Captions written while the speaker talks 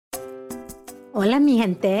Hola, mi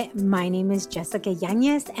gente. My name is Jessica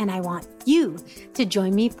Yanez, and I want you to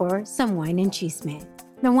join me for some Wine and Chisme.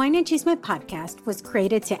 The Wine and Chisme podcast was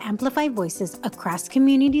created to amplify voices across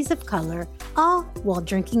communities of color, all while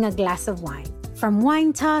drinking a glass of wine. From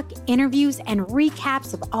wine talk, interviews, and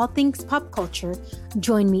recaps of all things pop culture,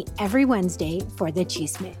 join me every Wednesday for the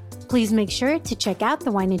Chisme. Please make sure to check out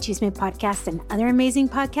the Wine and Chisme podcast and other amazing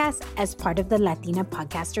podcasts as part of the Latina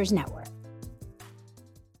Podcasters Network.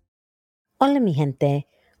 Hola, mi gente.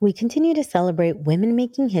 We continue to celebrate women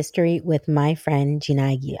making history with my friend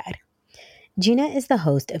Geena Aguilar. Geena is the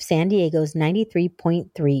host of San Diego's 93.3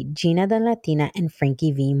 Geena the Latina and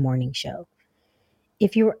Frankie V morning show.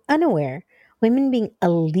 If you were unaware, women being a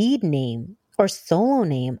lead name or solo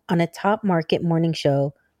name on a top market morning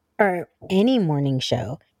show or any morning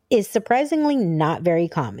show is surprisingly not very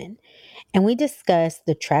common. And we discuss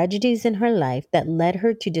the tragedies in her life that led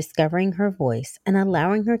her to discovering her voice and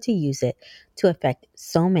allowing her to use it to affect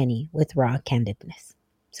so many with raw candidness.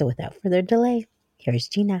 So without further delay, here's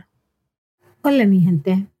Geena. Hola, mi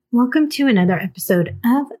gente. Welcome to another episode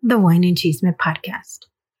of the Wine and Chisme podcast,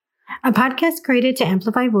 a podcast created to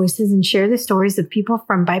amplify voices and share the stories of people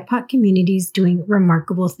from BIPOC communities doing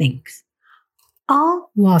remarkable things, all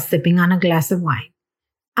while sipping on a glass of wine.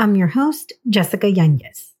 I'm your host, Jessica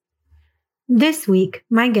Yanez. This week,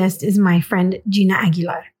 my guest is my friend Geena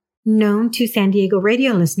Aguilar, known to San Diego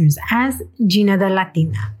radio listeners as Geena the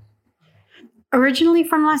Latina. Originally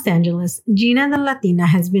from Los Angeles, Geena the Latina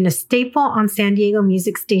has been a staple on San Diego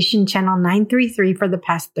music station Channel 933 for the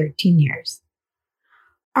past 13 years.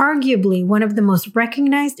 Arguably one of the most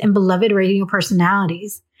recognized and beloved radio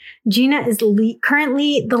personalities, Geena is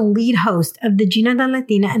currently the lead host of the Geena the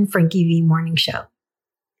Latina and Frankie V morning show.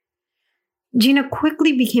 Geena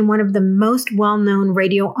quickly became one of the most well-known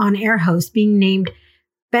radio on-air hosts, being named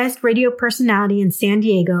Best Radio Personality in San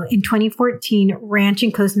Diego in 2014 Ranch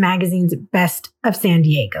and Coast Magazine's Best of San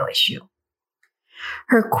Diego issue.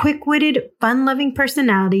 Her quick-witted, fun-loving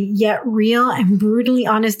personality, yet real and brutally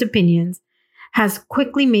honest opinions, has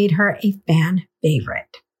quickly made her a fan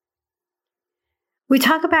favorite. We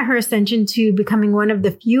talk about her ascension to becoming one of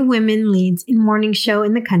the few women leads in morning show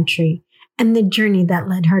in the country, and the journey that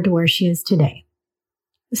led her to where she is today.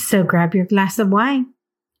 So grab your glass of wine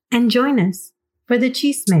and join us for the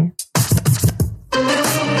Chisme.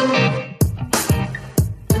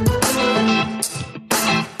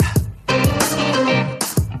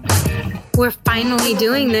 We're finally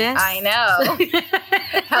doing this. I know.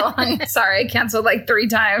 How long? Sorry, I canceled like 3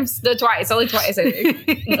 times. Only twice, I think.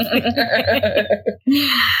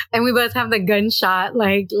 And we both have the gunshot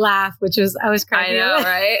laugh, which was, I was cracking I know, up.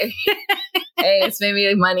 right? Hey, it's made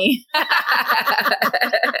me money.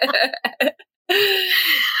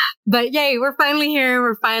 But yay, we're finally here.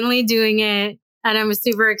 We're finally doing it. And I'm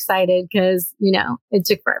super excited because, it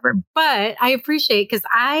took forever. But I appreciate, because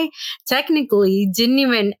I technically didn't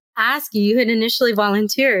even ask you. You had initially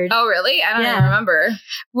volunteered. Oh, really? I don't even remember.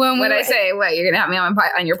 When I say, what, you're going to have me on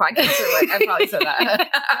your podcast? Or what? I probably said that.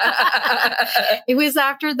 It was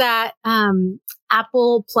after that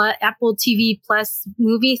Apple TV Plus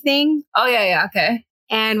movie thing. Oh, yeah. Okay.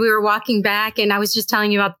 And we were walking back and I was just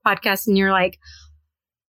telling you about the podcast and you're like,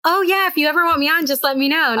 oh, yeah, if you ever want me on, just let me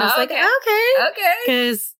know. And I was like, okay.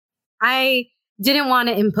 Because I didn't want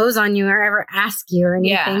to impose on you or ever ask you or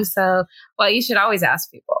anything. Yeah. So, well, you should always ask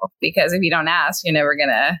people, because if you don't ask, you're never going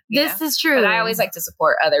to. This is true. But I always like to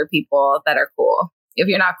support other people that are cool. If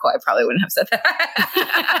you're not cool, I probably wouldn't have said that.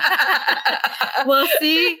 Well,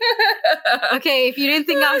 see? Okay, if you didn't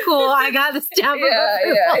think I'm cool, I got the stamp.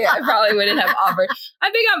 Yeah. I probably wouldn't have offered.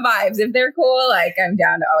 I'm big on vibes. If they're cool, I'm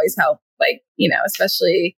down to always help.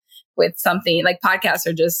 Especially with something like podcasts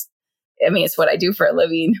are just, it's what I do for a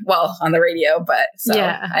living. Well, on the radio, but so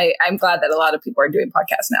yeah. I'm glad that a lot of people are doing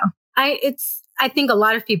podcasts now. I think a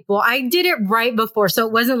lot of people, I did it right before. So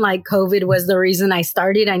it wasn't like COVID was the reason I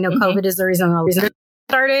started. I know COVID is the reason I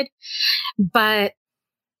started, but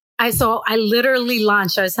I literally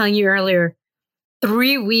launched, I was telling you earlier,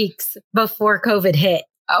 3 weeks before COVID hit.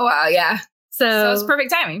 Oh, wow. Yeah. So it's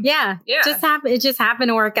perfect timing. Yeah. It just happened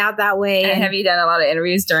to work out that way. And have you done a lot of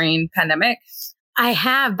interviews during pandemic? I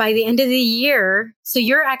have by the end of the year. So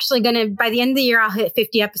you're actually by the end of the year, I'll hit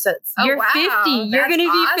 50 episodes. Oh, you're wow. 50. You're going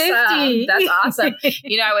to be 50. That's awesome.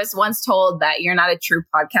 I was once told that you're not a true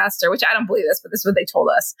podcaster, which I don't believe this, but this is what they told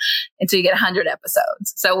us, until you get 100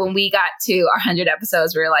 episodes. So when we got to our 100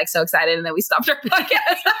 episodes, we were so excited, and then we stopped our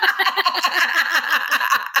podcast.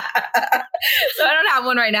 So I don't have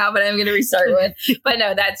one right now, but I'm going to restart one. But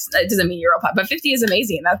no, that doesn't mean you're a pod. But 50 is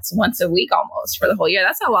amazing. That's once a week almost for the whole year.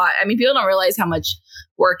 That's a lot. People don't realize how much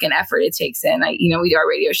work and effort it takes in. We do our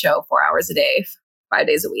radio show 4 hours a day, 5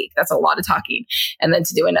 days a week. That's a lot of talking. And then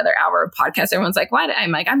to do another hour of podcast, everyone's like, what?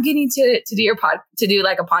 I'm like, I'm getting to do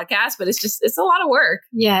like a podcast, but it's a lot of work.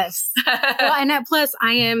 Yes. Well, and plus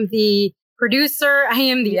I am the producer. I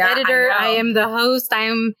am the editor. I am the host. I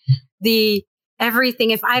am the everything.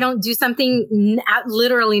 If I don't do something,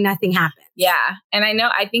 literally nothing happens. Yeah. And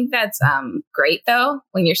I think that's great though,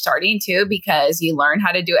 when you're starting too, because you learn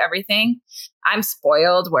how to do everything. I'm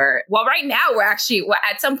spoiled right now we're actually,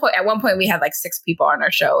 at one point we had like 6 people on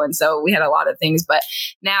our show. And so we had a lot of things, but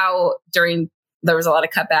now there was a lot of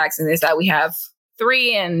cutbacks and is that we have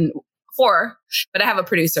 3 and 4, but I have a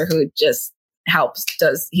producer who just helps,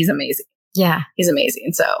 he's amazing. Yeah. He's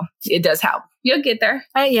amazing. So it does help. You'll get there.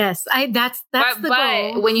 Yes. That's the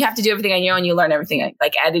goal. But when you have to do everything on your own, you learn everything,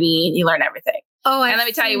 like editing, you learn everything. Oh, and let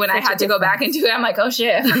me tell you, when I had to go back into it, I'm like, oh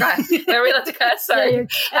shit, I forgot. Are we allowed to cuss? Sorry.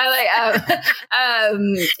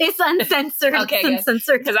 It's uncensored. Okay, it's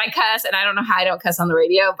uncensored. Because I cuss, and I don't know how I don't cuss on the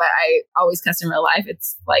radio, but I always cuss in real life.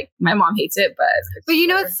 It's like my mom hates it, but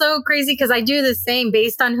it's so crazy because I do the same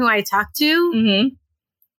based on who I talk to. Mm-hmm.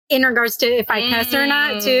 In regards to if I cuss or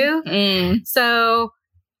not too. So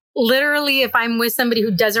literally if I'm with somebody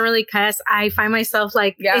who doesn't really cuss, I find myself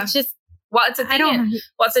like, it's just, well, it's a thing.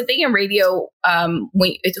 It's a thing in radio.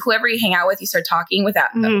 Whoever you hang out with, you start talking without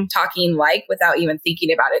even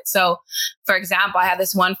thinking about it. So, for example, I have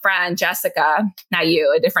this one friend, Jessica, not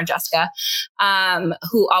you, a different Jessica,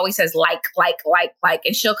 who always says like,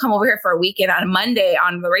 and she'll come over here for a weekend on a Monday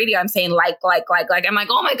on the radio. I'm saying like. I'm like,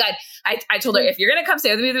 oh my God. I told her, if you're going to come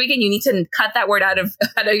stay with me the weekend, you need to cut that word out of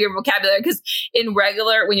your vocabulary. Because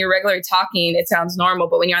when you're regular talking, it sounds normal.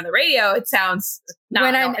 But when you're on the radio, it sounds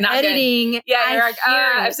when I'm editing, good. Yeah, you're like,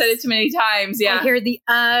 I've said it too many times. Yeah. I hear the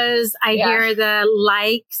uhs, I hear the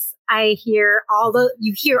likes, you hear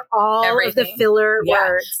all everything. Of the filler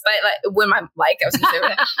words. But like when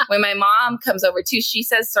when my mom comes over too, she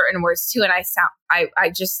says certain words too. And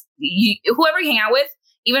whoever you hang out with,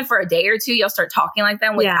 even for a day or two, you'll start talking like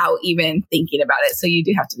them without even thinking about it. So you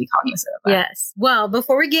do have to be cognizant of that. Yes. Well,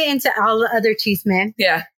 before we get into all the other chisme,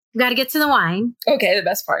 we got to get to the wine. Okay, the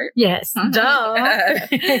best part. Yes. Duh.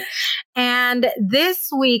 And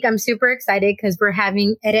this week, I'm super excited because we're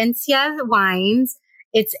having Herencia Wines.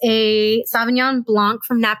 It's a Sauvignon Blanc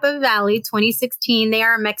from Napa Valley, 2016. They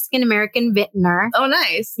are a Mexican-American vintner. Oh,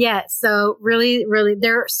 nice. Yeah. So really, really,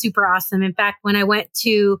 they're super awesome. In fact, when I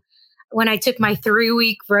took my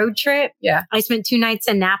 3-week road trip, I spent 2 nights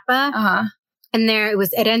in Napa. And there it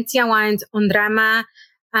was Herencia Wines, Ondrama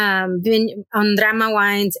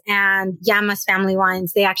Wines, and Llamas Family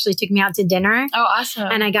Wines. They actually took me out to dinner. Oh, awesome.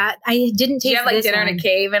 And I didn't taste. Did you have like dinner in a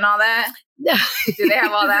cave and all that? Did they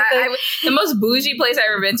have all that? The most bougie place I've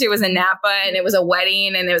ever been to was in Napa, and it was a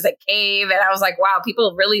wedding, and it was a cave, and I was like, wow,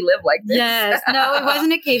 people really live like this. Yes. No, it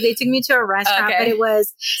wasn't a cave. They took me to a restaurant, but it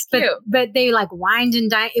was, but they like wined and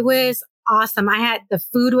dined. It was awesome. The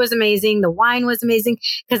food was amazing. The wine was amazing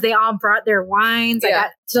because they all brought their wines.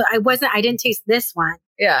 I didn't taste this one.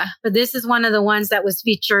 Yeah. But this is one of the ones that was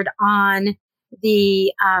featured on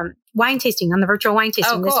the wine tasting, on the virtual wine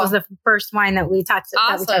tasting. Oh, cool. This was the first wine that we talked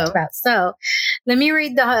about. So let me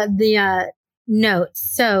read the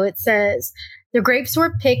notes. So it says, the grapes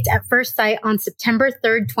were picked at first sight on September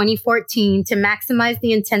 3rd, 2014 to maximize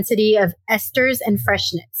the intensity of esters and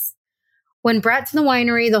freshness. When brought to the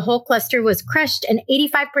winery, the whole cluster was crushed and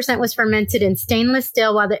 85% was fermented in stainless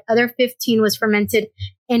steel, while the other 15 was fermented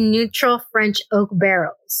in neutral French oak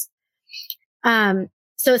barrels.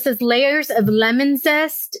 So it says layers of lemon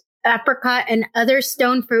zest, apricot, and other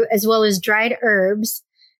stone fruit, as well as dried herbs.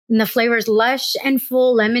 And the flavors lush and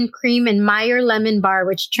full lemon cream and Meyer lemon bar,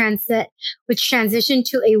 which transitioned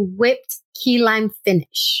to a whipped key lime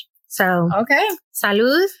finish. So, okay.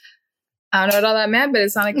 Salud. I don't know what all that meant, but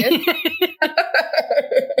it sounded good.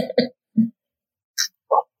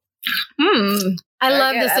 I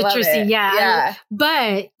love the citrusy. Yeah.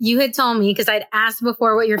 But you had told me, because I'd asked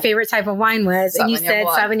before what your favorite type of wine was, and you said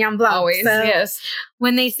Sauvignon Blanc. Always, so yes.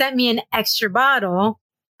 When they sent me an extra bottle,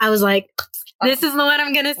 I was like, this is the one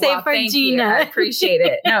I'm going to save for thank Geena. You. I appreciate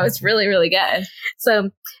it. No, it's really, really good.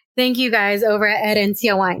 So thank you guys over at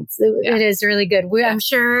Herencia Wines. It is really good. I'm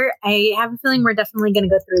sure, I have a feeling we're definitely going to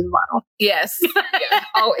go through the bottle. Yes. Yeah,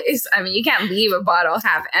 always. I mean, you can't leave a bottle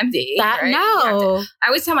half empty. Right? No. I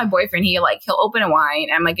always tell my boyfriend, he'll open a wine.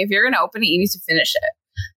 I'm like, if you're going to open it, you need to finish it.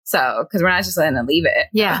 So, because we're not just letting him leave it.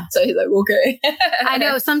 Yeah. So he's like, okay. I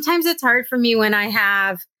know. Sometimes it's hard for me when I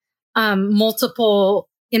have multiple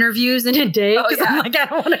interviews in a day. Because I'm like, I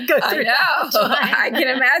don't want to go through I know. I can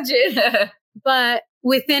imagine. But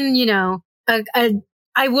within, a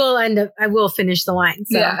I will finish the wine.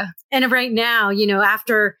 So. Yeah. And right now,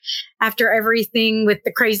 after everything with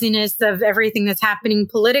the craziness of everything that's happening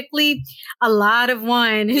politically, a lot of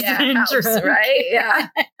wine is helps, right? Yeah.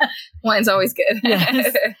 Wine's always good.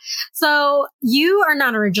 Yes. So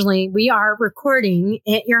we are recording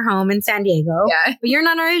at your home in San Diego. Yeah. But you're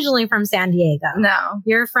not originally from San Diego. No.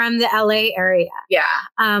 You're from the LA area.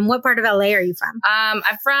 Yeah. What part of LA are you from? I'm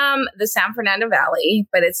from the San Fernando Valley,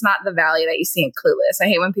 but it's not the valley that you see in Clueless. I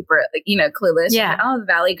hate when people are like, Clueless. Yeah. Like, oh, the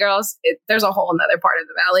Valley Girls. There's a whole nother part of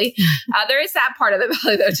the valley. There is that part of the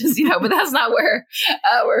valley though, just, but that's not where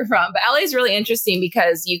we're from. But LA is really interesting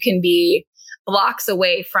because you can be blocks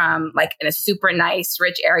away from like in a super nice,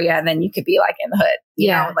 rich area. And then you could be like in the hood, you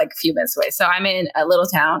know, like a few minutes away. So I'm in a little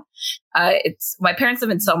town. My parents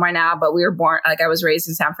live in Silmar now, but we were born, I was raised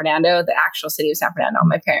in San Fernando, the actual city of San Fernando.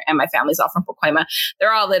 My family's all from Pacoima.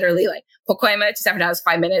 They're all literally like Pacoima to San Fernando is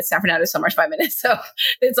 5 minutes. San Fernando to Silmar is 5 minutes. So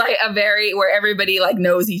it's like where everybody like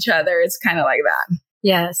knows each other. It's kind of like that.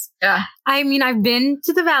 Yes. Yeah. I mean, I've been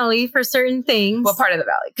to the valley for certain things. What part of the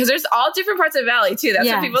valley? Because there's all different parts of the valley too. That's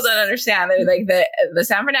what people don't understand. They're like the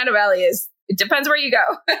San Fernando Valley it depends where you go.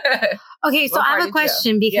 Okay. So I have a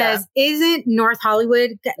question because isn't North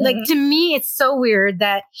Hollywood, like to me, it's so weird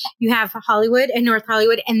that you have Hollywood and North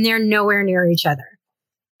Hollywood and they're nowhere near each other.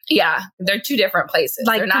 Yeah, they're two different places.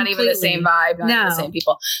 Like they're not even the same vibe, not even the same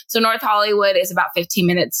people. So North Hollywood is about 15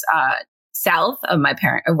 minutes south of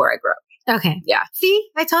where I grew up. Okay. Yeah. See,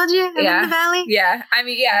 I told you I'm in the valley. Yeah. I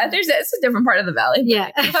mean, it's a different part of the valley.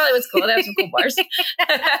 Yeah. Hollywood's cool. They have some cool bars.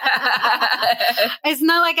 It's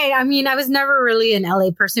not like I was never really an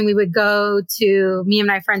LA person. Me and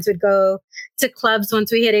my friends would go to clubs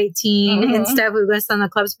once we hit 18 and stuff. We would go to some of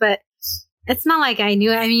the clubs, but it's not like I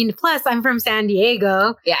knew. I mean, plus I'm from San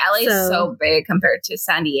Diego. Yeah. LA is so big compared to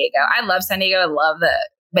San Diego. I love San Diego.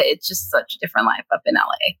 But it's just such a different life up in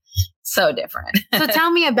LA. So different. So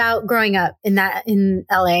tell me about growing up in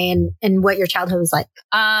LA and what your childhood was like.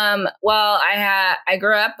 Well, I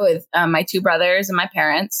grew up with my two brothers and my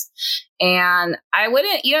parents, and I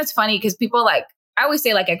wouldn't, it's funny because people I always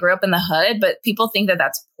say I grew up in the hood, but people think that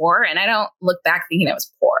that's poor. And I don't look back thinking it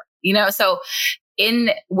was poor, so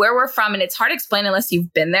in where we're from, and it's hard to explain unless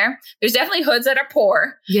you've been there. There's definitely hoods that are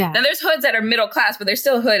poor. Yeah. Then there's hoods that are middle class, but they're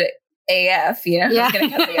still hood AF, Yeah. I'm gonna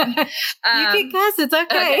cuss again. You can cuss, it's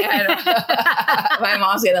okay. I know. My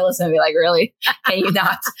mom's gonna listen and be like, really? Can you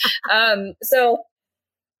not? So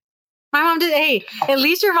my mom did. Hey, at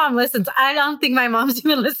least your mom listens. I don't think my mom's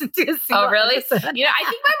even listened to a single really? episode. I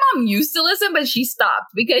think my mom used to listen, but she stopped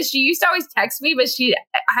because she used to always text me, but I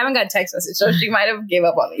haven't got a text message, so she might have gave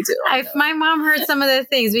up on me too. My mom heard some of the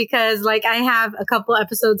things because I have a couple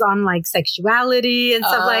episodes on sexuality and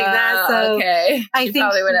stuff like that. So okay. She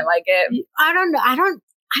probably wouldn't like it. I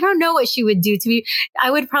don't know what she would do to me.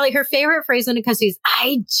 Her favorite phrase when it comes to is,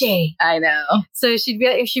 "Hi, Jay." I know. So she'd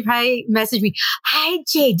probably message me, "Hi,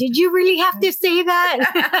 Jay, did you really have to say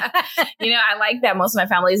that?" I like that most of my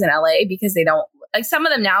family is in LA because they don't, some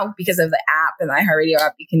of them now because of the app and the iHeartRadio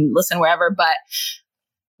app, you can listen wherever, but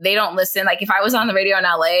they don't listen. If I was on the radio in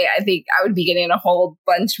LA, I think I would be getting in a whole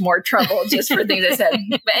bunch more trouble just for things I said.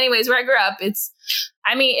 But anyways, where I grew up, it's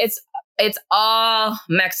all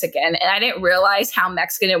Mexican. And I didn't realize how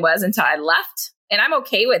Mexican it was until I left. And I'm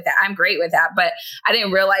okay with that. I'm great with that. But I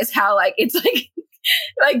didn't realize how it's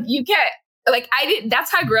you can't,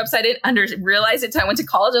 that's how I grew up. So I didn't realize it until I went to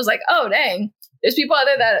college. I was like, oh, dang, there's people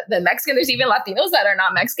other than Mexican. There's even Latinos that are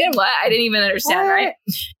not Mexican. What? I didn't even understand. What? Right.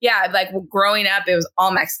 Yeah. Growing up, it was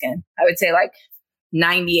all Mexican. I would say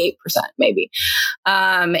 98% maybe.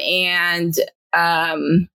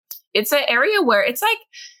 It's an area where it's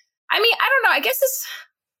I don't know. I guess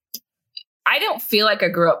I don't feel like I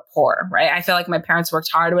grew up poor, right? I feel like my parents worked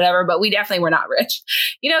hard or whatever, but we definitely were not rich,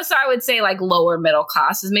 so I would say lower middle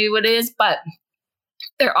class is maybe what it is, but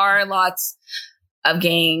there are lots of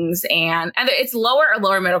gangs and it's lower or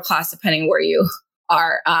lower middle class depending where you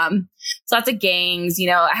are. So lots of gangs,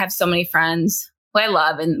 I have so many friends who I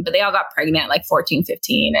love but they all got pregnant 14,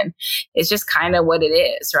 15. And it's just kind of what it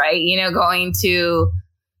is, right? Going to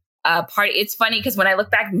party. It's funny because when I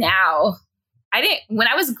look back now, when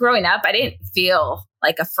I was growing up, I didn't feel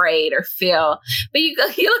afraid or but you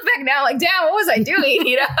look back now damn, what was I doing?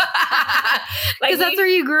 Because that's where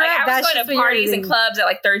you grew up. I was going to parties and clubs at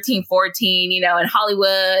 13, 14, in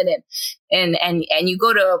Hollywood and you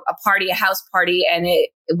go to a house party and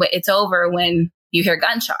it's over when you hear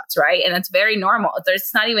gunshots, right? And that's very normal.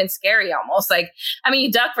 It's not even scary almost. Like, I mean,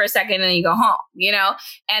 you duck for a second and then you go home, you know?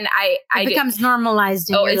 And it becomes normalized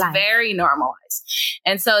in your life. Oh, it's very normalized.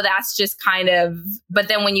 And so that's just kind of, but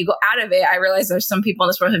then when you go out of it, I realize there's some people in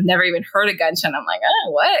this world who've never even heard a gunshot. I'm like,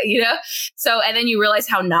 oh, what? You know? So, and then you realize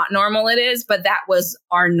how not normal it is, but that was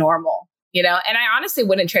our normal, you know? And I honestly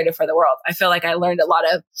wouldn't trade it for the world. I feel like I learned a lot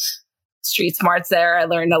of street smarts there. I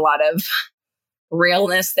learned a lot of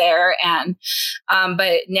realness there. And,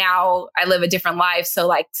 but now I live a different life. So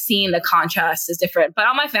like seeing the contrast is different, but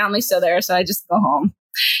all my family's still there. So I just go home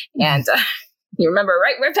and, you remember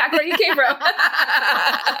right back where you came from.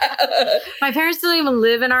 My parents don't even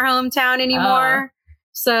live in our hometown anymore.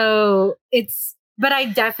 So but I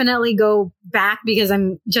definitely go back because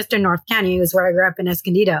I'm just in North County is where I grew up in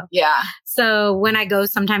Escondido. Yeah. So when I go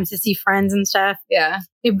sometimes to see friends and stuff,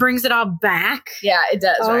 it brings it all back. Yeah, it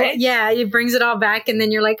does, right? Yeah, it brings it all back. And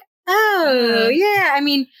then you're like, oh, yeah. I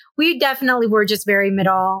mean, we definitely were just very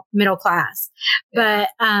middle class. Yeah.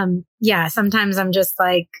 But yeah, sometimes I'm just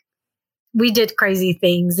like, we did crazy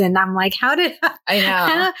things. And I'm like, how am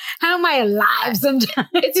I alive sometimes?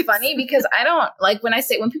 It's funny because I don't like when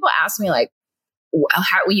people ask me like,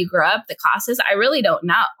 how you grew up, the classes, I really don't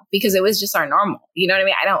know because it was just our normal. You know what I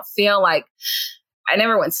mean? I don't feel like I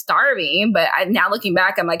never went starving, but now looking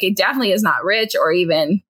back, I'm like, it definitely is not rich or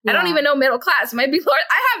even, I don't even know middle class. It might be Lord.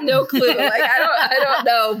 I have no clue. Like, I don't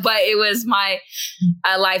know, but it was my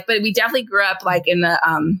life. But we definitely grew up like in the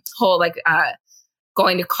whole, like,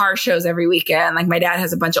 going to car shows every weekend. Like my dad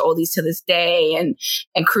has a bunch of oldies to this day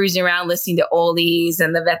and cruising around listening to oldies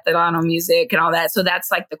and the veterano music and all that. So that's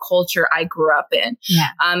like the culture I grew up in. Yeah.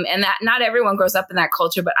 And that not everyone grows up in that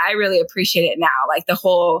culture, but I really appreciate it now. Like the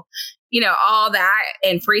whole, you know, all that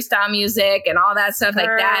and freestyle music and all that stuff. Girl.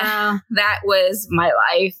 Like that was my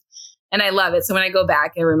life and I love it. So when I go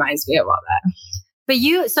back, it reminds me of all that. But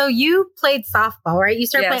you played softball, right? You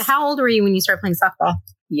started playing, how old were you when you started playing softball?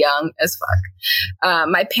 Young as fuck.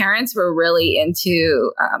 My parents were really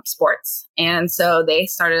into sports. And so they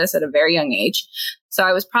started us at a very young age. So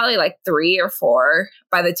I was probably like 3 or 4.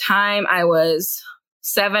 By the time I was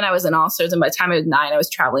 7, I was in All-Stars. And by the time I was 9, I was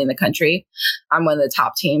traveling the country. I'm one of the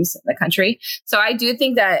top teams in the country. So I do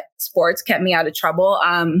think that sports kept me out of trouble.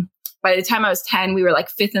 By the time I was 10, we were like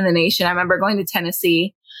 5th in the nation. I remember going to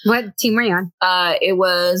Tennessee. What team were you on? It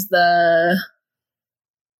was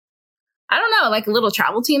I don't know, like a little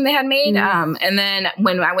travel team they had made. Mm-hmm. And then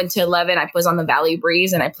when I went to 11, I was on the Valley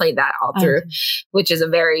Breeze and I played that all through, which is a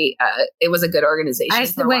very, it was a good organization.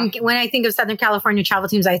 When I think of Southern California travel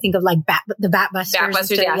teams, I think of like the Bat Busters. Bat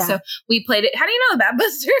Busters, yeah. So we played it. How do you know the Bat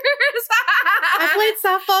Busters? I played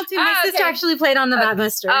softball too. My sister actually played on the Bat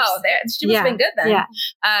Busters. Oh, she must have been good then.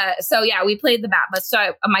 Yeah. So yeah, we played the Bat Busters.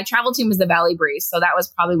 So my travel team was the Valley Breeze. So that was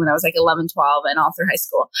probably when I was like 11, 12 and all through high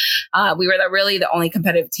school. We were really the only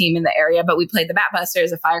competitive team in the area, but we played the Bat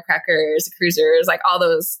Busters, the Firecrackers, the Cruisers, like all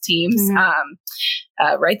those teams,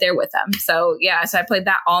 right there with them. So yeah, so I played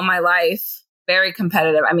that all my life. Very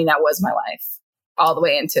competitive. I mean, that was my life all the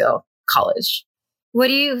way until college.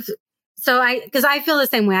 Because I feel the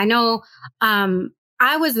same way. I know,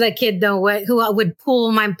 I was the kid though, who would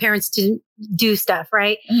pull my parents to do stuff,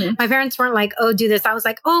 right? Mm-hmm. My parents weren't like, oh, do this. I was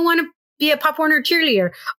like, oh, I want to be a Pop Warner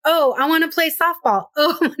cheerleader. Oh, I want to play softball.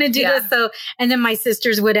 Oh, I want to do this. So, and then my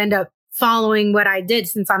sisters would end up following what I did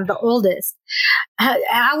since I'm the oldest.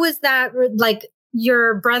 How was that? Like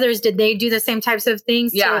your brothers, did they do the same types of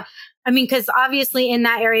things? Yeah. Because obviously in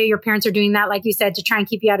that area, your parents are doing that, like you said, to try and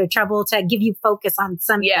keep you out of trouble, to give you focus on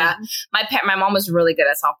something. Yeah. My mom was really good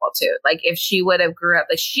at softball too. Like if she would have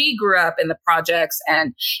she grew up in the projects,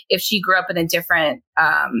 and if she grew up in a different,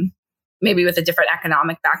 maybe with a different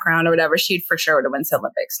economic background or whatever, she'd for sure would have won the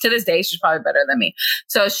Olympics. To this day, she's probably better than me.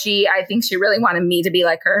 So I think she really wanted me to be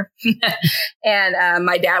like her. And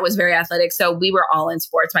my dad was very athletic. So we were all in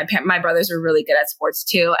sports. My brothers were really good at sports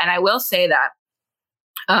too. And I will say that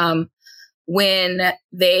when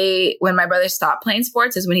my brother stopped playing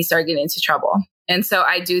sports is when he started getting into trouble. And so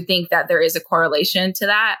I do think that there is a correlation to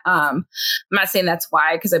that. I'm not saying that's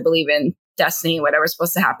why, because I believe in destiny, whatever's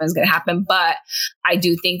supposed to happen is going to happen. But I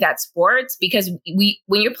do think that sports, because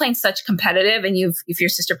when you're playing such competitive, and if your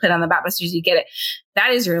sister played on the Bat Busters, you get it.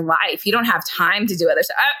 That is your life. You don't have time to do other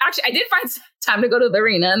stuff. I did find time to go to the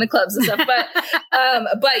arena and the clubs and stuff,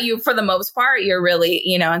 but you, for the most part, you're really,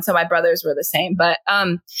 and so my brothers were the same, but,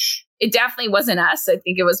 it definitely wasn't us. I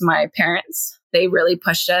think it was my parents. They really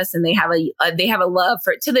pushed us, and they have a love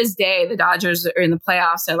for it. To this day, the Dodgers are in the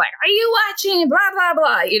playoffs. They're like, are you watching? Blah, blah,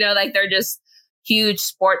 blah. Like they're just huge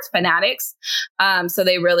sports fanatics. So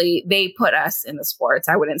they put us in the sports.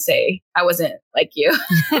 I wasn't like you.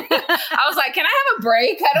 I was like, can I have a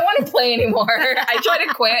break? I don't want to play anymore. I tried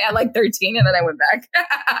to quit at like 13 and then I went back.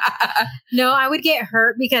 No, I would get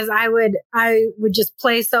hurt because I would just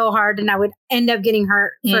play so hard and I would end up getting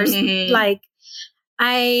hurt first. Mm-hmm. Like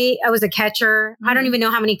I was a catcher. I don't even know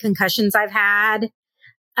how many concussions I've had.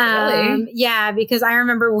 Really? Yeah, because I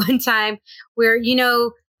remember one time where,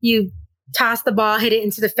 you toss the ball, hit it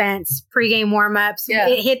into the fence, pregame warm-ups. Yeah.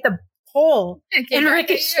 It hit the pole and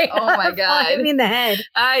ricocheted. Oh my God. Hit me in the head.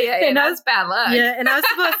 Yeah, and that's bad luck. Yeah, and I was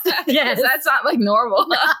supposed to, yes. That's not like normal.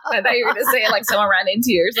 I thought you were going to say like someone ran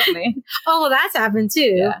into you or something. Oh, well, that's happened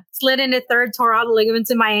too. Yeah. Slid into third, tore all the ligaments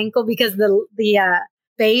in my ankle because the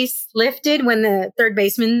base lifted when the third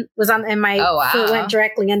baseman was on, and my foot went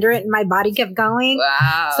directly under it and my body kept going.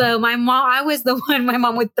 Wow. So my mom would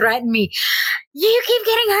threaten me. You keep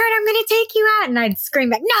getting hurt. I'm going to take you out. And I'd scream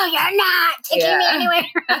back, no, you're not taking me anywhere.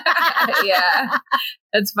 Yeah.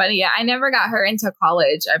 That's funny. Yeah. I never got hurt until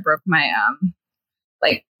college. I broke my,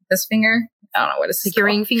 like this finger. I don't know what it's like your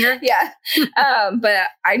ring finger. Yeah. But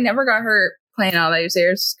I never got hurt playing all those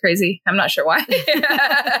years. It's crazy. I'm not sure why.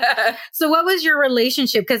 So what was your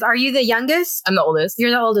relationship? Because are you the youngest? I'm the oldest.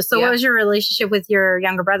 You're the oldest. So what was your relationship with your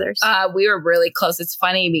younger brothers? We were really close. It's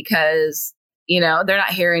funny because, they're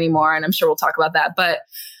not here anymore. And I'm sure we'll talk about that. But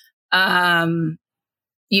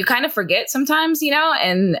you kind of forget sometimes,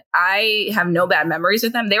 and I have no bad memories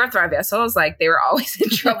with them. They were traviesos. Like they were always in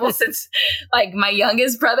trouble since like my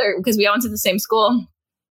youngest brother, because we all went to the same school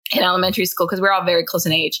in elementary school because we're all very close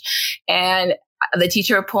in age. And the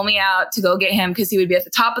teacher would pull me out to go get him because he would be at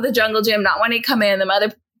the top of the jungle gym, not wanting to come in. My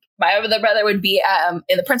other brother would be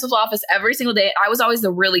in the principal's office every single day. I was always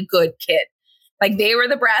the really good kid. Like they were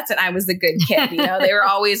the brats and I was the good kid. They were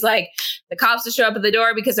always like the cops would show up at the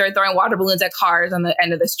door because they were throwing water balloons at cars on the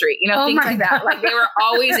end of the street, things like that. Like they were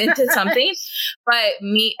always into something. But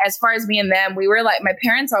as far as me and them, we were like, my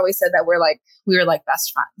parents always said that we were like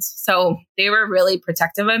best friends. So they were really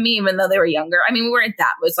protective of me, even though they were younger. I mean, we weren't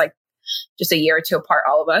that, it was like just a year or two apart,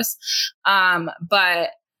 all of us. But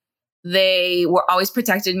they were always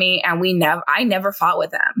protected me, and I never fought with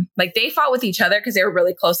them. Like they fought with each other because they were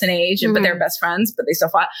really close in age, but they were best friends, but they still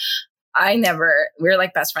fought. We were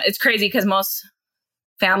like best friends. It's crazy because most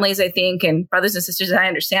families, I think, and brothers and sisters, I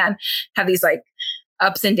understand, have these like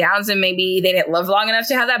ups and downs, and maybe they didn't live long enough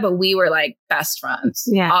to have that, but we were like best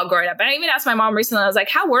friends all growing up. And I even asked my mom recently, I was like,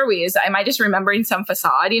 how were we? Am I just remembering some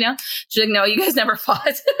facade, She's like, no, you guys never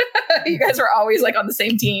fought. You guys were always like on the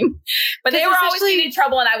same team, but they were always getting in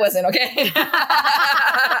trouble and I wasn't, okay?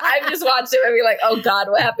 I just watched it and be like, oh God,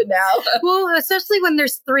 what happened now? Well, especially when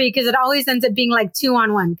there's three, because it always ends up being like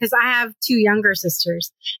 2-on-1, because I have 2 younger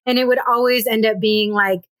sisters and it would always end up being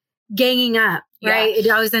like ganging up. Right. It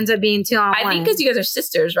always ends up being 2-on-1. I think because you guys are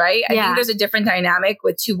sisters, right? I think there's a different dynamic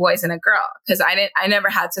with 2 boys and a girl. Because I never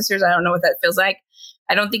had sisters. I don't know what that feels like.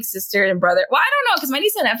 I don't think sister and brother. Well, I don't know. Because my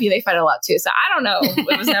niece and nephew, they fight a lot too. So I don't know.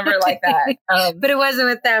 It was never like that. But it wasn't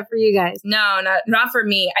with that for you guys. No, not for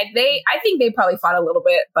me. I think they probably fought a little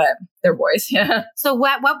bit, but they're boys. Yeah. So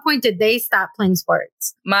at what point did they stop playing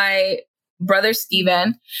sports? My brother,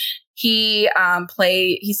 Steven, he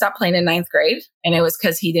stopped playing in 9th grade, and it was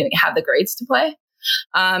because he didn't have the grades to play.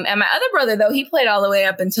 And my other brother, though, he played all the way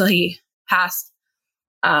up until he passed.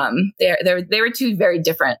 They were 2 very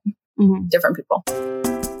different people.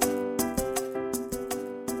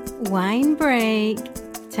 Wine break.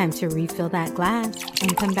 Time to refill that glass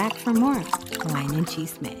and come back for more Wine and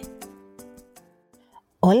Chisme.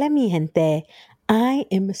 Hola, mi gente. I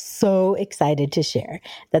am so excited to share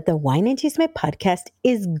that the Wine and Chisme podcast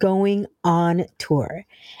is going on tour.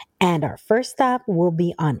 And our first stop will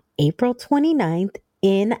be on April 29th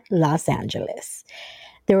in Los Angeles.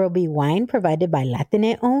 There will be wine provided by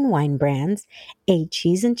Latine-owned wine brands, a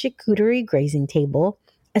cheese and charcuterie grazing table,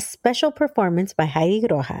 a special performance by Heidi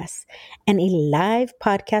Rojas, and a live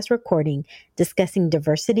podcast recording discussing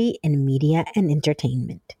diversity in media and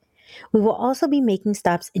entertainment. We will also be making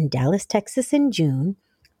stops in Dallas, Texas in June,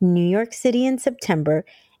 New York City in September,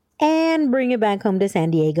 and bring it back home to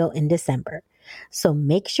San Diego in December. So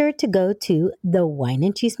make sure to go to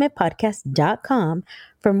thewineandchismepodcast.com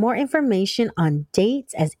for more information on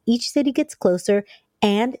dates as each city gets closer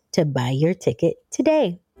and to buy your ticket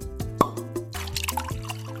today.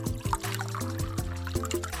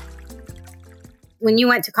 When you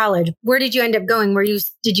went to college, where did you end up going?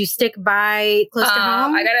 Did you stick by close to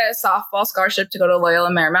home? I got a softball scholarship to go to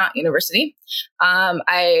Loyola Marymount University.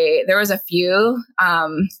 There was a few,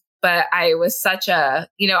 but I was such a,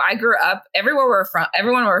 I grew up everyone where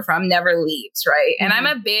we're from never leaves. Right. And I'm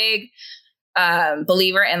a big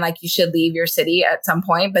believer in like you should leave your city at some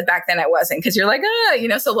point, but back then I wasn't, because you're like,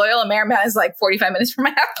 so Loyola Marymount is like 45 minutes from my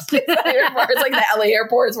house. It's like the LA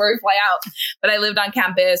airport is where we fly out. But I lived on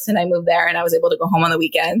campus and I moved there, and I was able to go home on the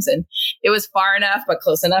weekends, and it was far enough but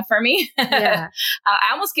close enough for me. Yeah.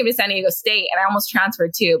 I almost came to San Diego State, and I almost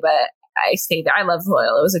transferred too, but I stayed there. I loved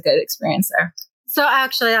Loyola. It was a good experience there. So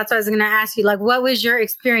actually, that's what I was going to ask you. Like, what was your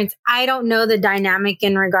experience? I don't know the dynamic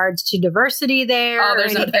in regards to diversity there. Oh,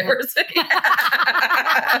 there's no diversity.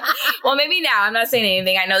 Well, maybe now. I'm not saying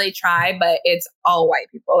anything. I know they try, but it's all white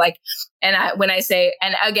people. Like, when I say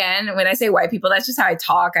white people, that's just how I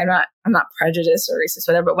talk. I'm not prejudiced or racist,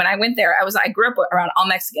 whatever. But when I went there, I grew up around all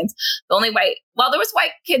Mexicans. The only there was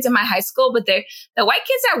white kids in my high school, but the white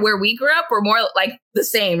kids that where we grew up were more like the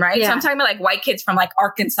same, right? Yeah. So I'm talking about like white kids from like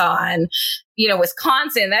Arkansas and,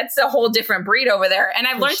 Wisconsin. That's a whole different breed over there. And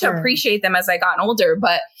I've learned to appreciate them as I gotten older.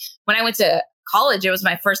 But when I went to college, it was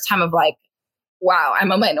my first time of like, wow,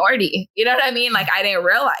 I'm a minority. You know what I mean? Like, I didn't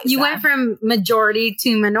realize you went from majority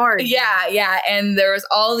to minority. Yeah. And there was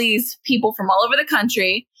all these people from all over the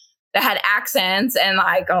country that had accents, and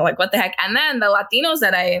like, oh, like what the heck? And then the Latinos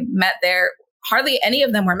that I met there, hardly any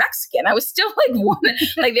of them were Mexican. I was still like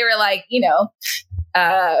like they were like,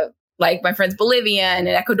 like my friends Bolivian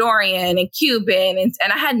and Ecuadorian and Cuban. And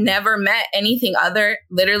I had never met anything other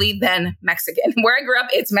literally than Mexican. Where I grew up,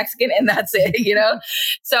 it's Mexican and that's it,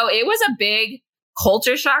 So it was a big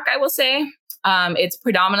culture shock, I will say. It's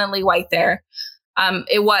predominantly white there.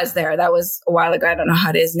 It was there. That was a while ago. I don't know how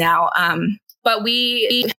it is now. But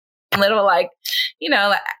we little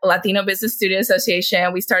Latino Business Student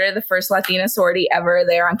Association. We started the first Latina sorority ever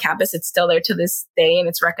there on campus. It's still there to this day, and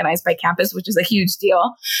it's recognized by campus, which is a huge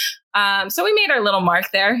deal. So we made our little mark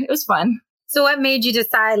there. It was fun. So what made you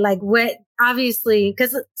decide, like, obviously,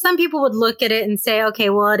 because some people would look at it and say, okay,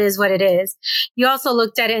 well, it is what it is. You also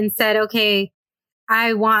looked at it and said, okay,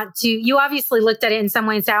 you obviously looked at it in some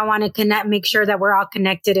way and said, I want to make sure that we're all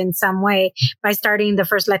connected in some way by starting the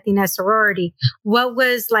first Latina sorority. What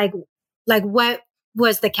was what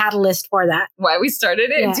was the catalyst for that? Why we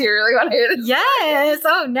started it? Yeah. Do you really want to hear this? Yes.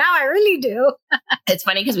 Oh, now I really do. It's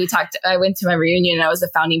funny because I went to my reunion and I was the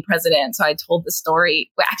founding president. So I told the story.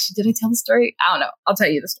 Well, actually, did I tell the story? I don't know. I'll tell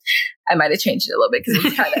you the story. I might have changed it a little bit because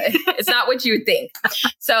it's not what you would think.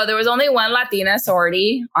 So there was only one Latina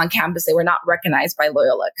sorority on campus. They were not recognized by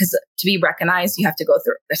Loyola, because to be recognized, you have to go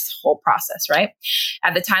through this whole process, right?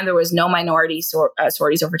 At the time, there was no minority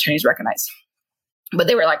sororities or fraternities recognized, but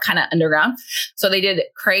they were like kind of underground. So they did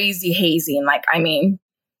crazy hazing. Like, I mean,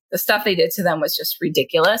 the stuff they did to them was just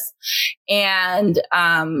ridiculous. And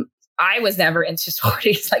I was never into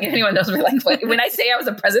sororities. Like, anyone knows me, like, when I say I was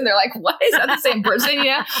a president, they're like, what? Is that the same person?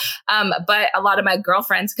 But a lot of my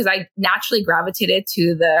girlfriends, because I naturally gravitated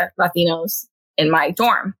to the Latinos in my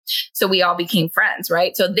dorm. So we all became friends,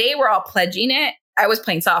 right? So they were all pledging it. I was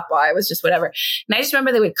playing softball. I was just whatever. And I just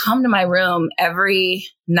remember they would come to my room every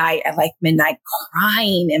night at like midnight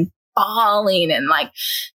crying and bawling and like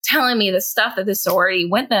telling me the stuff that the sorority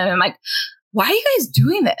went them. And I'm like, why are you guys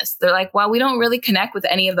doing this? They're like, well, we don't really connect with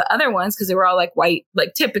any of the other ones because they were all like white,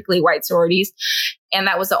 like typically white sororities. And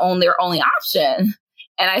that was their only option.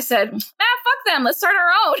 And I said, fuck them. Let's start our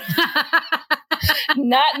own.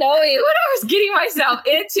 Not knowing what I was getting myself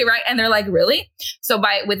into, right? And they're like, really? So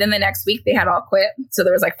within the next week, they had all quit. So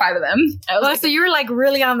there was like 5 of them. So you were like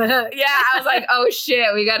really on the hook. Yeah. I was like, oh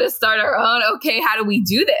shit, we got to start our own. Okay. How do we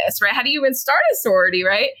do this? Right? How do you even start a sorority?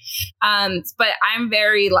 Right. But I'm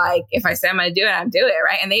very like, if I say I'm going to do it, I'm doing it.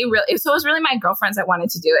 Right. And so it was really my girlfriends that wanted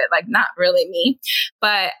to do it. Like, not really me,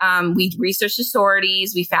 but we researched the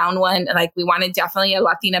sororities. We found one, like we wanted definitely a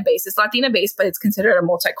Latina base. It's Latina based, but it's considered a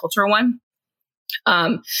multicultural one.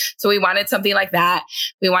 So we wanted something like that.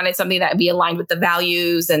 We wanted something that would be aligned with the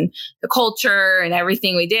values and the culture and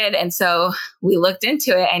everything we did. And so we looked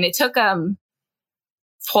into it, and it took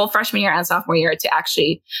whole freshman year and sophomore year to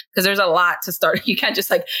actually, because there's a lot to start. You can't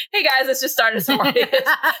just like, hey guys, let's just start a sorority. That's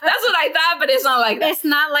what I thought, but it's not like that. It's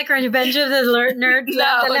not like Revenge of the Nerds.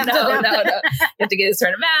 No. You have to get a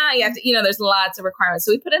certain amount. You have to, there's lots of requirements.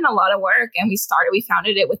 So we put in a lot of work, and we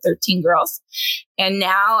founded it with 13 girls. And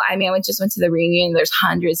now, I mean, I just went to the reunion. There's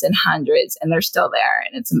hundreds and hundreds, and they're still there,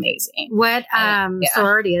 and it's amazing. What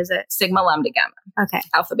sorority is it? Sigma Lambda Gamma. Okay.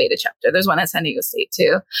 Alpha Beta chapter. There's one at San Diego State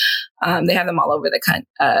too. They have them all over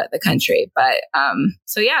the country. But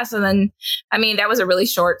so then, I mean, that was a really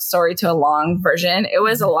short story to a long version. It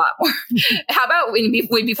was a lot more. How about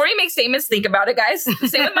before you make statements, think about it, guys.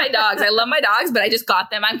 Same with my dogs. I love my dogs, but I just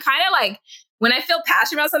got them. I'm kind of like when I feel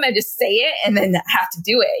passionate about something, I just say it and then have to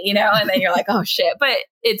do it, you know, and then you're like, oh shit. But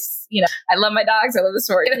it's, you know, I love my dogs. I love the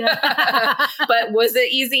sport. But was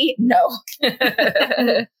it easy? No.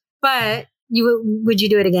 But would you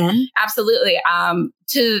do it again? Absolutely.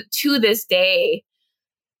 To this day,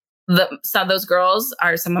 some of those girls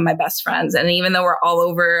are some of my best friends. And even though we're all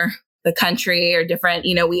over the country or different,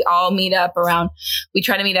 you know, we all meet up we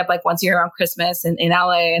try to meet up like once a year around Christmas in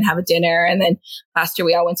LA and have a dinner. And then last year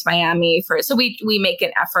we all went to Miami so we make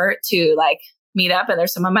an effort to like meet up, and they're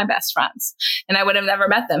some of my best friends. And I would have never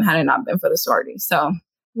met them had it not been for the sorority. So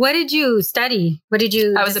what did you study?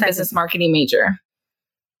 I was a business marketing major.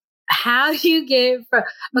 How do you get from,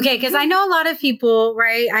 okay, because I know a lot of people,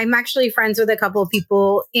 right? I'm actually friends with a couple of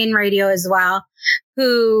people in radio as well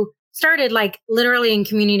who started like literally in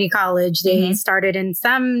community college. They started, and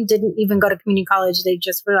some didn't even go to community college. They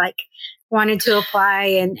just were like wanted to apply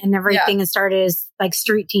and everything, and started as like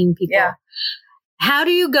street team people. Yeah. How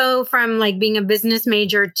do you go from like being a business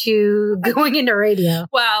major to going into radio?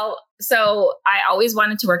 Well, so I always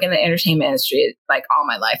wanted to work in the entertainment industry, like all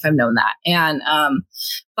my life. I've known that. And,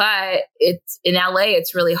 but it's in LA,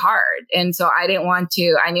 it's really hard. And so I didn't want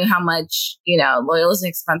to, I knew how much, you know, Loyola is an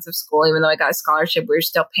expensive school. Even though I got a scholarship, we were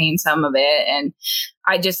still paying some of it. And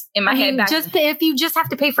I just, in my head, if you just have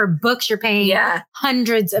to pay for books, you're paying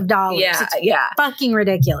hundreds of dollars. It's fucking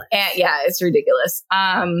ridiculous. And it's ridiculous.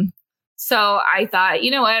 So I thought,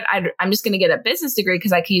 you know what, I'm just going to get a business degree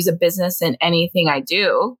because I could use a business in anything I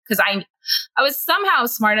do. Because I was somehow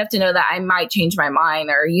smart enough to know that I might change my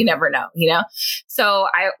mind, or you never know, you know? So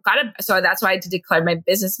so that's why I declared my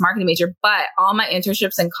business marketing major. But all my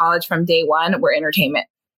internships in college from day one were entertainment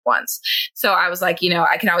ones. So I was like, you know,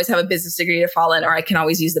 I can always have a business degree to fall in, or I can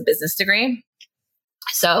always use the business degree.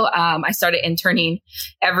 So I started interning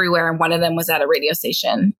everywhere, and one of them was at a radio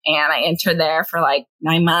station. And I interned there for like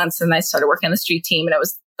 9 months, and I started working on the street team, and it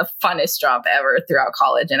was the funnest job ever throughout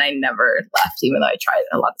college. And I never left, even though I tried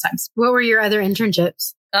a lot of times. What were your other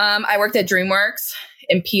internships? I worked at DreamWorks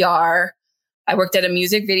in PR. I worked at a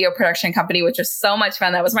music video production company, which was so much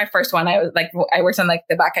fun. That was my first one. I worked on like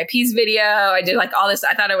the Black Eyed Peas video. I did like all this.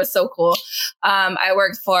 I thought it was so cool. I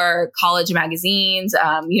worked for college magazines,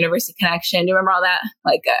 University Connection. Do you remember all that?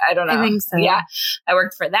 Like, I don't know. I think so. Yeah. I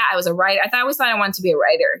worked for that. I was a writer. I always thought I wanted to be a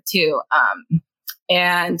writer too.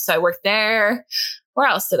 And so I worked there. Where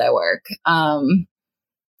else did I work?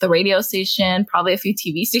 The radio station, probably a few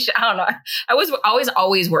TV stations. I don't know. I was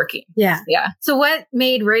always working. Yeah. Yeah. So what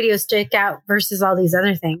made radio stick out versus all these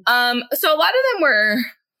other things? So a lot of them were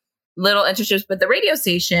little internships, but the radio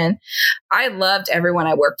station, I loved everyone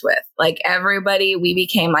I worked with. Like everybody, we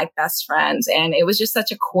became like best friends, and it was just such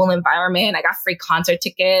a cool environment. I got free concert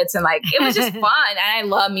tickets, and like, it was just fun. And I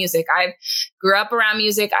love music. I grew up around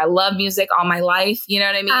music. I love music all my life. You know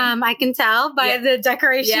what I mean? I can tell by the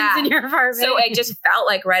decorations in your apartment. So it just felt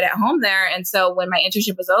like right at home there. And so when my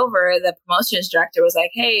internship was over, the promotions director was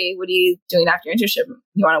like, hey, what are you doing after your internship?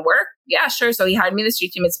 You want to work? Yeah, sure. So he hired me in the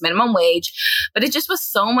street team. It's minimum wage, but it just was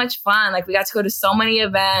so much fun. Like we got to go to so many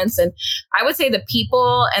events, and I would say the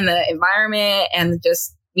people and the environment and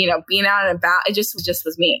just, you know, being out and about, it just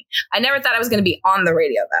was me. I never thought I was going to be on the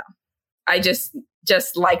radio though. I just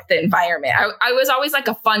liked the environment. I was always like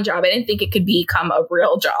a fun job. I didn't think it could become a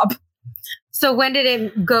real job. So when did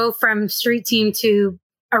it go from street team to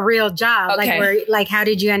a real job? Okay. How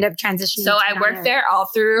did you end up transitioning? So I worked there all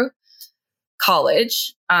through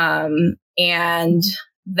college. And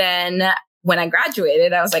then when I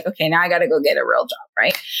graduated, I was like, okay, now I got to go get a real job.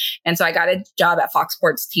 Right. And so I got a job at Fox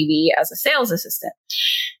Sports TV as a sales assistant.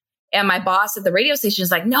 And my boss at the radio station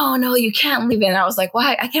is like, no, you can't leave. And I was like,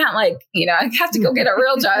 why? I can't, like, you know, I have to go get a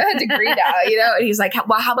real job. I had a degree now, you know? And he's like,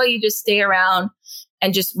 well, how about you just stay around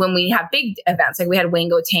and just when we have big events, like we had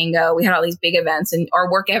Wango Tango, we had all these big events or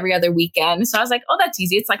work every other weekend. So I was like, oh, that's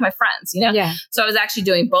easy. It's like my friends, you know? Yeah. So I was actually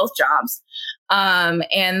doing both jobs.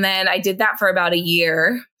 And then I did that for about a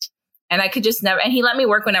year. And I could just never, and he let me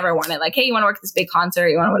work whenever I wanted. Like, hey, you want to work at this big concert?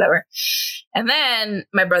 You want to whatever. And then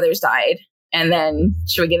my brothers died. And then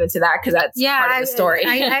should we get into that? Because that's part of the story.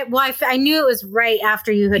 I knew it was right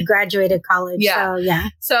after you had graduated college. Yeah.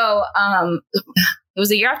 So it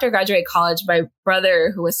was a year after I graduated college. My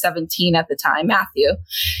brother, who was 17 at the time, Matthew,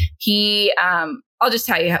 he, I'll just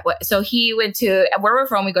tell you. So he went to, where we're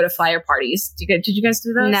from, we go to flyer parties. Did you guys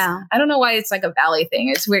do those? No. I don't know why it's like a valley thing.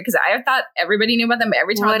 It's weird because I thought everybody knew about them.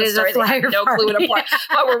 Every time I the story, they had no clue what a flyer.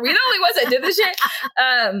 Oh, were we the only ones that did this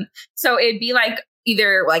shit? So it'd be like,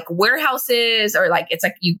 either like warehouses or like, it's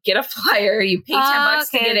like you get a flyer, you pay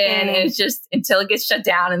 $10 to get in, and it's just until it gets shut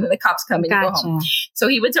down and then the cops come and you go home. So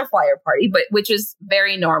he went to a flyer party, which was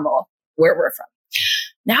very normal where we're from.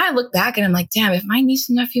 now I look back and I'm like, damn, if my niece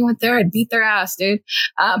and nephew went there, I'd beat their ass, dude.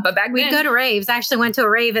 But back we go to raves. I actually went to a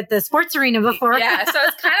rave at the sports arena before. Yeah. So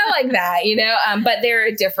it's kind of like that, you know, but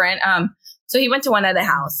they're different. So he went to one at the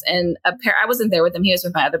house, and I wasn't there with him. He was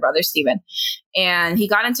with my other brother, Steven. And he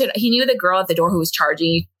knew the girl at the door who was charging.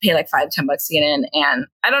 You pay like $5-10 to get in. And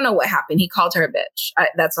I don't know what happened. He called her a bitch.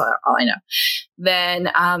 That's all I know.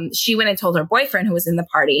 Then she went and told her boyfriend who was in the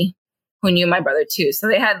party, who knew my brother too. So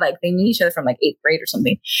they knew each other from like 8th grade or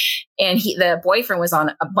something. And the boyfriend was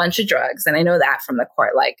on a bunch of drugs. And I know that from the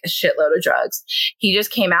court, like a shitload of drugs. He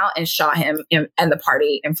just came out and shot him in the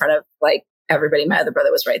party in front of like everybody. My other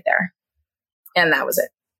brother was right there. And that was it.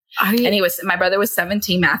 My brother was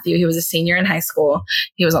 17, Matthew. He was a senior in high school.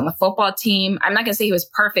 He was on the football team. I'm not going to say he was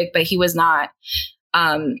perfect, but he was not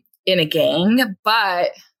in a gang.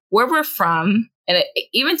 But where we're from, and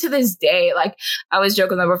even to this day, like I was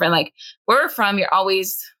joking with my boyfriend, like where we're from,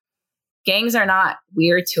 gangs are not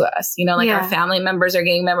weird to us. You know, like our family members are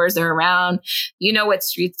gang members. They're around, you know what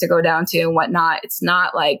streets to go down to and whatnot. It's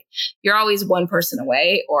not like you're always one person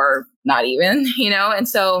away or not even, you know? And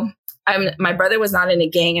so my brother was not in a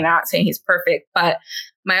gang, and I'm not saying he's perfect, but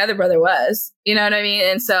my other brother was, you know what I mean?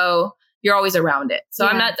 And so you're always around it. So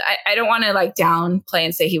I don't want to like downplay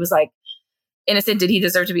and say he was like innocent. Did he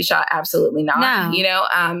deserve to be shot? Absolutely not. No. You know,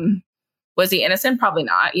 was he innocent? Probably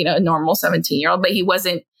not, you know, a normal 17-year-old, but he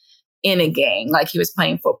wasn't in a gang. Like he was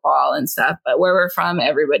playing football and stuff, but where we're from,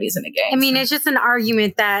 everybody's in a gang. I mean, it's just an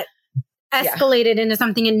argument that escalated into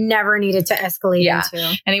something it never needed to escalate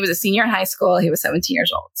into. And he was a senior in high school. He was 17 years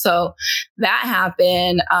old. So that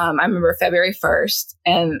happened. I remember February 1st,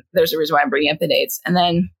 and there's a reason why I'm bringing up the dates. And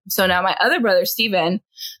then, so now my other brother, Steven,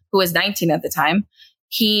 who was 19 at the time,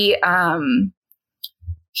 he was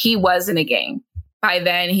in a gang. By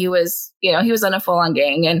then he was in a full-on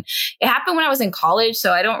gang, and it happened when I was in college.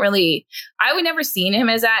 So I would never seen him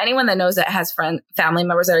as that. Anyone that knows that has family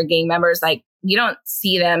members that are gang members, like you don't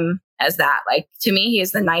see them as that. Like to me, he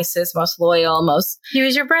is the nicest, most loyal, he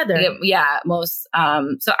was your brother. Most,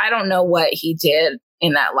 so I don't know what he did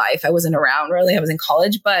in that life. I wasn't around really. I was in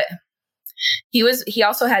college, but he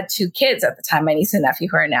also had 2 kids at the time, my niece and nephew,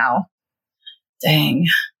 who are now,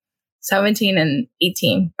 17 and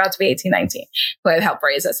 18, about to be 18, 19, who I've helped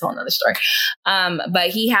raise. That's a whole nother story. But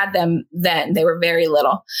he had them then. They were very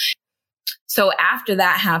little. So after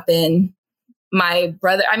that happened, my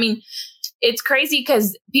brother, I mean, it's crazy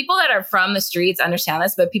because people that are from the streets understand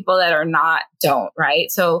this, but people that are not don't, right?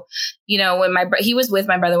 So, you know, when he was with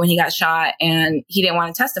my brother when he got shot, and he didn't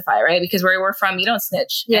want to testify, right? Because where we're from, you don't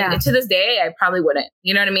snitch. Yeah. And to this day, I probably wouldn't.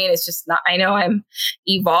 You know what I mean? It's just not, I know I'm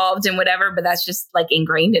evolved and whatever, but that's just like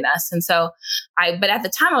ingrained in us. And so but at the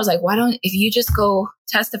time I was like, if you just go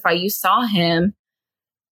testify, you saw him,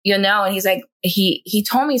 you know? And he's like, he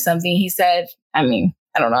told me something. He said, I mean,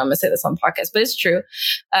 I don't know, I'm going to say this on the podcast, but it's true.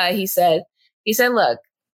 He said, look,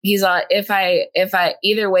 he's if I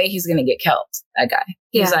either way, he's going to get killed. That guy.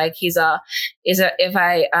 He's like, if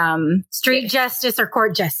I, street justice or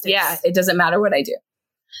court justice. Yeah. It doesn't matter what I do.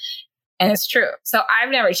 And it's true. So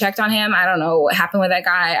I've never checked on him. I don't know what happened with that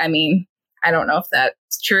guy. I mean, I don't know if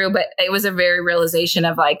that's true, but it was a very realization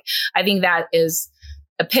of like, I think that is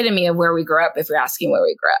epitome of where we grew up. If you're asking where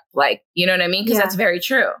we grew up, like, you know what I mean? Cause that's very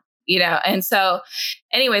true. You know, and so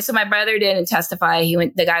anyway, so my brother didn't testify.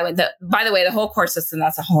 By the way, the whole court system,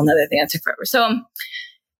 that's a whole nother thing that took forever. So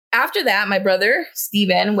after that, my brother,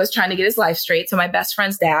 Steven, was trying to get his life straight. So my best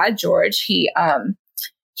friend's dad, George, he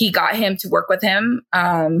got him to work with him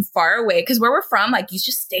far away. Cause where we're from, like you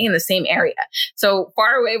just stay in the same area. So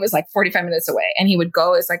far away was like 45 minutes away. And he would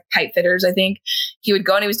go as like pipe fitters, I think. He would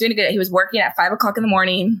go and he was doing good. He was working at 5:00 in the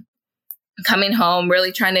morning, coming home,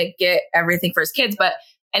 really trying to get everything for his kids. But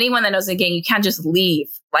anyone that knows the gang, you can't just leave.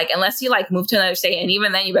 Like, unless you like move to another state. And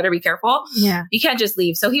even then you better be careful. Yeah. You can't just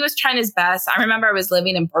leave. So he was trying his best. I remember I was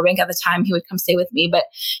living in Burbank at the time. He would come stay with me, but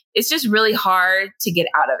it's just really hard to get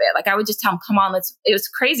out of it. Like I would just tell him, come on, it was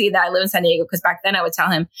crazy that I live in San Diego. Cause back then I would tell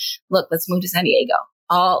him, look, let's move to San Diego.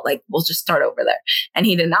 We'll just start over there. And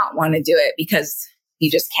he did not want to do it because you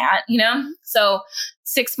just can't, you know? So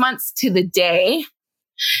 6 months to the day,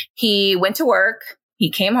 he went to work. He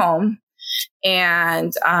came home.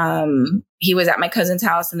 And he was at my cousin's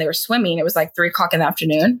house and they were swimming. It was like 3:00 in the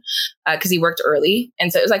afternoon because he worked early.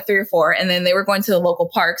 And so it was like 3 or 4. And then they were going to the local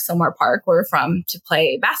park, Silmar Park, where we're from, to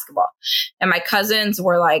play basketball. And my cousins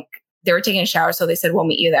were like, they were taking a shower. So they said, we'll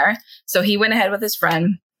meet you there. So he went ahead with his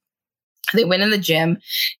friend. They went in the gym.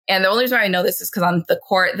 And the only reason why I know this is because on the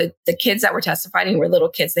court, the kids that were testifying were little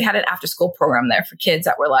kids. They had an after school program there for kids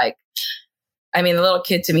that were like, I mean, the little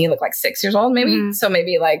kid to me looked like 6 years old, maybe. Mm-hmm. So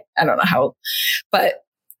maybe like, I don't know how old, but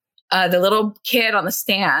the little kid on the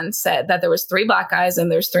stand said that there was 3 black guys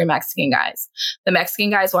and there's 3 Mexican guys. The Mexican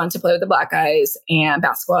guys wanted to play with the black guys and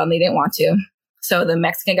basketball, and they didn't want to. So the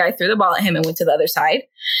Mexican guy threw the ball at him and went to the other side.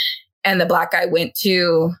 And the black guy went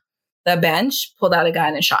to the bench, pulled out a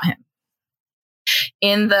gun, and shot him.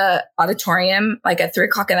 In the auditorium, like at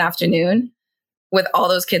 3:00 in the afternoon, with all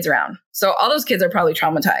those kids around. So all those kids are probably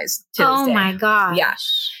traumatized to this day. Oh my gosh. Yeah.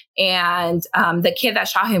 And the kid that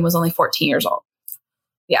shot him was only 14 years old.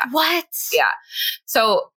 Yeah. What? Yeah.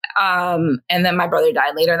 So, and then my brother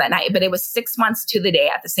died later that night, but it was 6 months to the day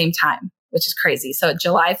at the same time, which is crazy. So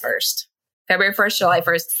July 1st, February 1st, July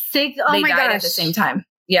 1st, they died at the same time.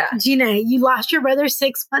 Yeah. Geena, you lost your brother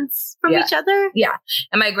 6 months from each other? Yeah.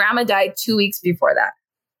 And my grandma died 2 weeks before that.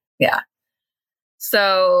 Yeah.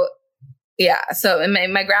 So, yeah. So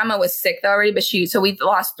my grandma was sick already, but so we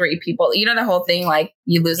lost 3 people. You know, the whole thing, like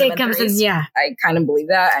you lose them it comes threes? In, yeah. I kind of believe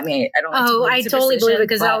that. I mean, I don't. Like I totally believe it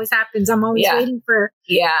because it always happens. I'm always waiting for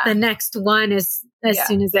the next one as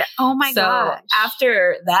soon as it. Oh my gosh.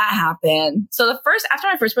 After that happened, after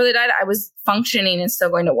my first brother died, I was functioning and still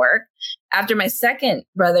going to work. After my second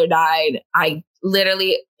brother died,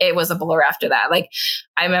 it was a blur after that. Like,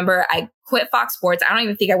 I remember I quit Fox Sports. I don't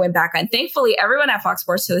even think I went back on. Thankfully, everyone at Fox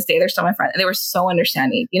Sports to this day, they're still my friends. And they were so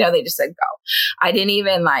understanding. You know, they just said, go. I didn't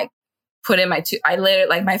even put in I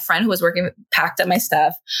literally, my friend who was working, packed up my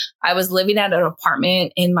stuff. I was living at an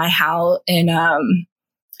apartment in my house in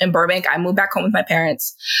Burbank. I moved back home with my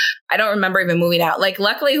parents. I don't remember even moving out.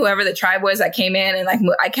 Luckily, whoever the tribe was that came in and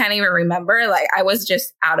I can't even remember. I was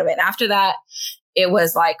just out of it. And after that, it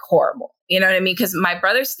was horrible. You know what I mean? Because my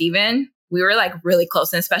brother, Steven, we were really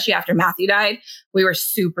close. And especially after Matthew died, we were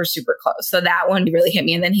super, super close. So that one really hit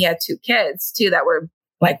me. And then he had 2 kids too, that were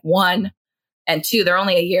 1 and 2. They're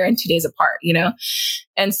only a year and 2 days apart, you know?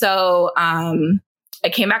 And so, I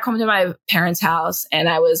came back home to my parents' house and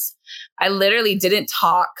I literally didn't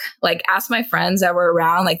talk, ask my friends that were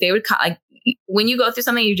around, they would when you go through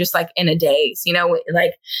something, you just in a daze, you know,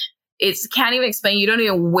 it's can't even explain. You don't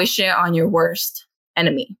even wish it on your worst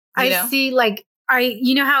enemy. You know? See,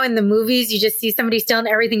 you know how in the movies you just see somebody still and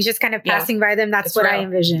everything's just kind of passing by them. That's what real. I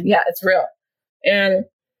envision. Yeah, it's real. And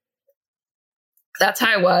that's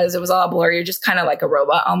how it was. It was all blurry. You're just kind of like a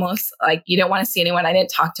robot almost. You don't want to see anyone. I didn't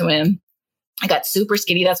talk to him. I got super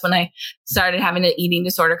skinny. That's when I started having an eating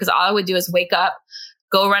disorder because all I would do is wake up,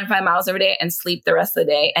 go run 5 miles every day and sleep the rest of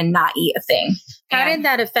the day and not eat a thing. How did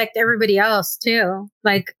that affect everybody else too?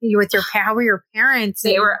 How were your parents?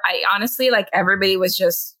 I honestly, everybody was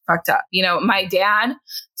just fucked up. You know, my dad,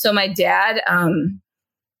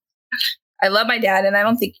 I love my dad and I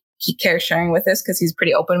don't think he cares sharing with us because he's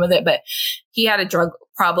pretty open with it, but he had a drug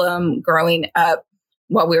problem growing up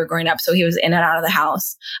while we were growing up. So he was in and out of the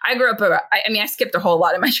house. I grew up, I skipped a whole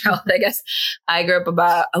lot in my childhood, I guess. I grew up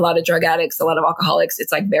about a lot of drug addicts, a lot of alcoholics.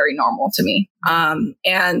 It's very normal to me.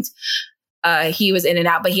 He was in and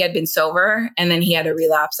out, but he had been sober and then he had a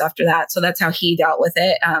relapse after that. So that's how he dealt with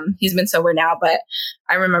it. He's been sober now, but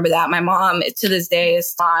I remember that. My mom to this day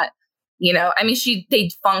is not, you know, I mean,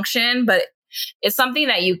 they function, but it's something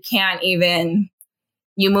that you can't even,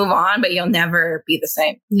 you move on, but you'll never be the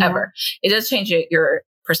same ever. It does change your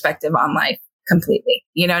perspective on life completely.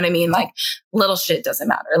 You know what I mean? Little shit doesn't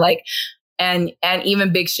matter. And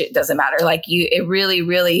even big shit doesn't matter. It really,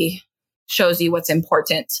 really shows you what's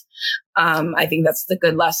important. I think that's the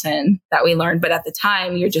good lesson that we learned. But at the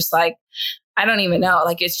time, you're just I don't even know.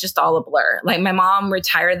 It's just all a blur. My mom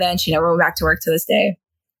retired then. She never went back to work to this day.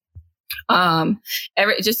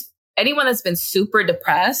 Anyone that's been super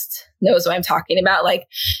depressed knows what I'm talking about.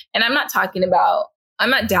 And I'm not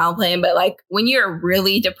downplaying, but when you're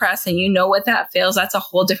really depressed and you know what that feels, that's a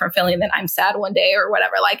whole different feeling than I'm sad one day or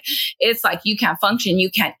whatever. It's you can't function, you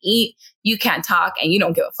can't eat, you can't talk, and you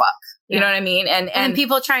don't give a fuck. You know what I mean? And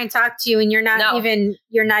people try and talk to you and you're not even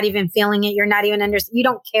feeling it. You're not even you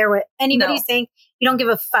don't care what anybody's saying. You don't give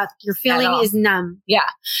a fuck. Your feeling is numb. Yeah.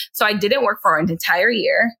 So I didn't work for an entire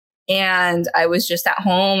year. And I was just at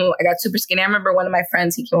home. I got super skinny. I remember one of my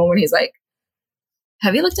friends, he came over and he's like,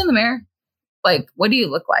 have you looked in the mirror? What do you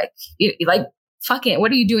look like? Fucking,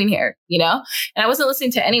 what are you doing here? You know? And I wasn't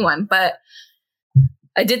listening to anyone, but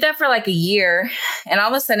I did that for a year. And all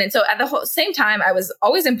of a sudden, so at the same time, I was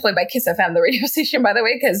always employed by Kiss FM, the radio station, by the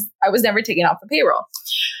way, because I was never taken off the payroll.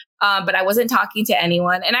 But I wasn't talking to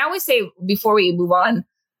anyone. And I always say, before we move on,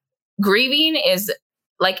 grieving is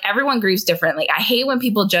everyone grieves differently. I hate when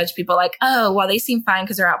people judge people oh, well, they seem fine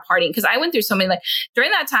because they're out partying. Because I went through so many,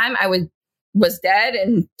 during that time, I would was dead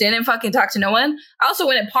and didn't fucking talk to no one. I also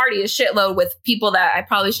went and party a shitload with people that I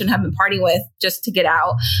probably shouldn't have been partying with just to get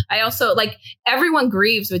out. I also like everyone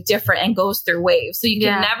grieves with different and goes through waves. So you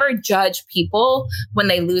can never judge people when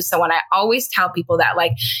they lose someone. I always tell people that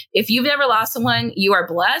like, if you've never lost someone, you are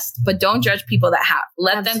blessed, but don't judge people that have.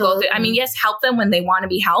 Let them go through. I mean, yes, help them when they want to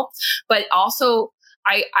be helped, but also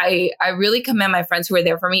I really commend my friends who were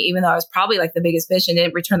there for me, even though I was probably like the biggest bitch and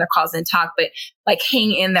didn't return their calls and talk, but like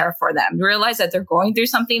hang in there for them. Realize that they're going through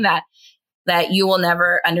something that you will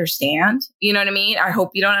never understand. You know what I mean? I hope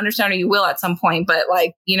you don't understand, or you will at some point, but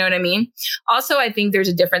like, you know what I mean? Also, I think there's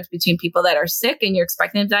a difference between people that are sick and you're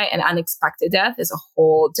expecting to die, and unexpected death is a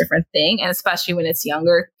whole different thing. And especially when it's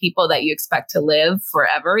younger people that you expect to live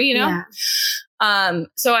forever, you know? Yeah.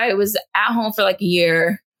 So I was at home for like a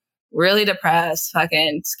year, really depressed,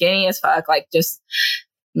 fucking skinny as fuck, like just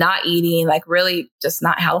not eating, like really just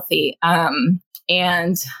not healthy.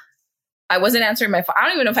 And I wasn't answering my phone. I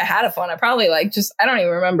don't even know if I had a phone. I probably like just, I don't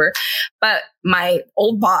even remember. But my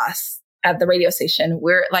old boss at the radio station,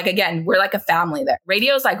 we're like a family there.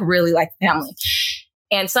 Radio is like really like family.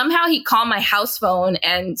 And somehow he called my house phone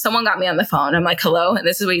and someone got me on the phone. I'm like, hello. And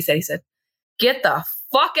this is what he said. He said, get the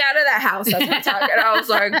fuck out of that house. That's what I'm talking. And I was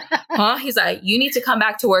like, huh? He's like, you need to come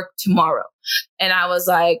back to work tomorrow. And I was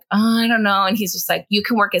like, oh, I don't know. And he's just like, you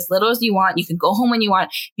can work as little as you want. You can go home when you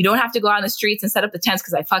want. You don't have to go out on the streets and set up the tents,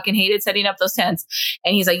 because I fucking hated setting up those tents.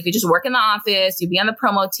 And he's like, you could just work in the office. You'd be on the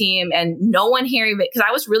promo team and no one here even, because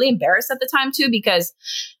I was really embarrassed at the time too, because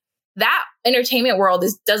that entertainment world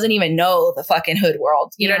doesn't even know the fucking hood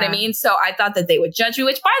world. You know what I mean? So I thought that they would judge me,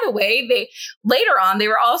 which by the way, later on, they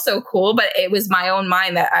were also cool, but it was my own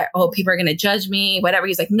mind that people are going to judge me, whatever.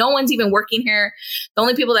 He's like, no one's even working here. The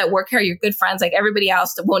only people that work here are your good friends. Like everybody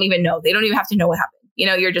else won't even know. They don't even have to know what happened. You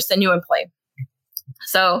know, you're just a new employee.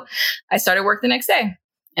 So I started work the next day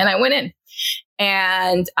and I went in,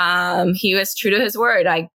 and he was true to his word.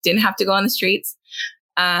 I didn't have to go on the streets.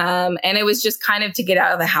 And it was just kind of to get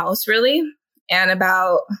out of the house, really. And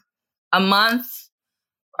about a month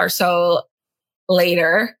or so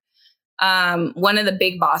later, one of the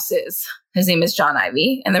big bosses, his name is John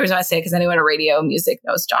Ivy. And the reason I say it, because anyone in radio music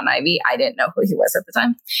knows John Ivy. I didn't know who he was at the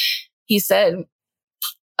time. He said,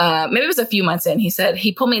 maybe it was a few months in,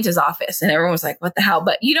 he pulled me into his office and everyone was like, what the hell?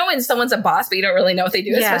 But you know, when someone's a boss, but you don't really know what they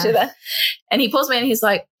do, especially that. And he pulls me in and he's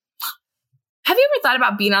like, have you ever thought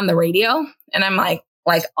about being on the radio? And I'm like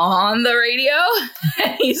on the radio?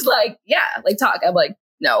 And he's like, yeah, like talk. I'm like,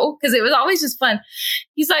 no, because it was always just fun.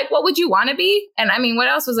 He's like, what would you want to be? And I mean, what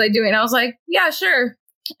else was I doing? I was like, yeah, sure.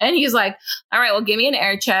 And he's like, all right, well, give me an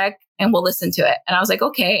air check and we'll listen to it. And I was like,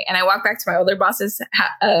 okay. And I walked back to my older boss's,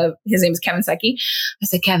 his name is Kevin Secchi. I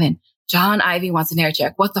said, Kevin, John Ivy wants an air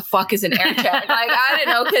check. What the fuck is an air check? Like, I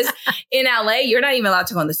didn't know, because in LA, you're not even allowed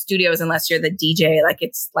to go in the studios unless you're the DJ. Like,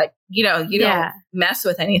 it's like, you know, you don't mess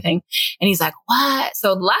with anything. And he's like, what?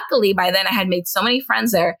 So luckily by then I had made so many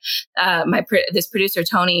friends there. This producer,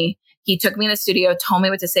 Tony, he took me in the studio, told me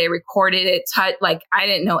what to say, recorded it, like I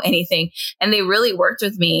didn't know anything. And they really worked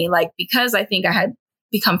with me, like, because I think I had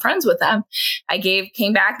become friends with them. I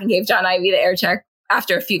came back and gave John Ivy the air check.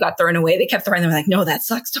 After a few got thrown away, they kept throwing them. Like, no, that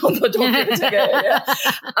sucks. Don't give it to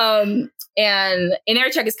it. And an air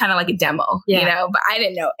check is kind of like a demo, you know, but I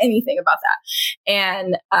didn't know anything about that.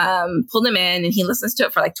 And pulled him in and he listens to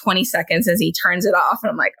it for like 20 seconds as he turns it off. And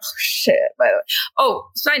I'm like, oh shit. But,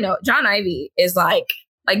 side note, John Ivy is like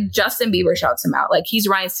Justin Bieber shouts him out. Like, he's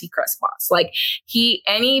Ryan Seacrest's boss. Like,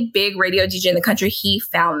 any big radio DJ in the country, he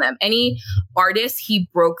found them. Any artist, he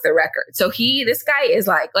broke the record. So this guy is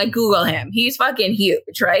like Google him. He's fucking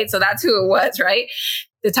huge, right? So that's who it was, right?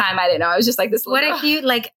 The time I didn't know. I was just like this. What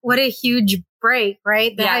a huge break,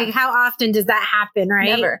 right? Like, how often does that happen, right?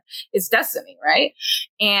 Never. It's destiny, right?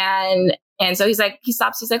 And so he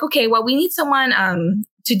stops. He's like, okay, well, we need someone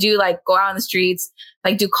to do go out on the streets,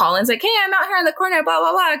 do call-ins, hey, I'm out here in the corner, blah,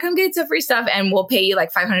 blah, blah, come get some free stuff. And we'll pay you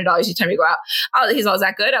 $500 each time you go out. He's always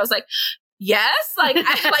that good. I was like, yes. That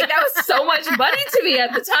was so much money to me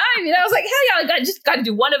at the time. You know, I was like, hell yeah, I just got to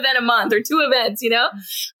do one event a month or two events, you know?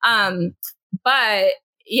 But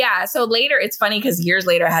yeah, so later it's funny because years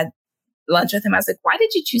later I had lunch with him. I was like, why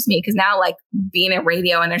did you choose me? Because now being in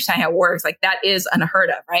radio and understanding how it works, that is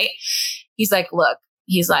unheard of, right? He's like, look,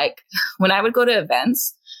 when I would go to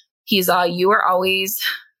events, you were always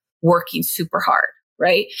working super hard,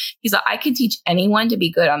 right? He's like, I can teach anyone to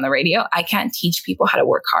be good on the radio. I can't teach people how to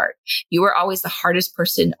work hard. You were always the hardest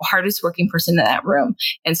working person in that room.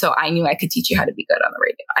 And so I knew I could teach you how to be good on the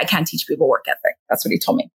radio. I can't teach people work ethic. That's what he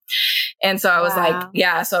told me. And so I was like,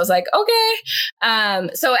 yeah. So I was like, okay.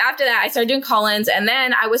 So after that, I started doing call-ins. And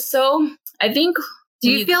then I think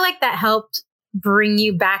Do you feel like that helped bring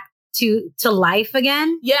you back to life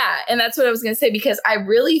again? Yeah. And that's what I was going to say, because I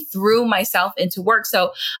really threw myself into work.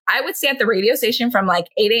 So I would stay at the radio station from like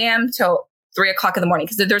 8 a.m. till 3 o'clock in the morning,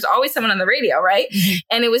 because there's always someone on the radio, right? Mm-hmm.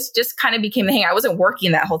 And it was just kind of became the thing. I wasn't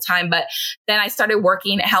working that whole time, but then I started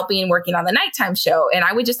working on the nighttime show. And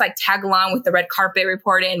I would just like tag along with the red carpet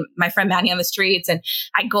report and my friend Manny on the streets. And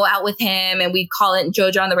I'd go out with him and we'd call it. And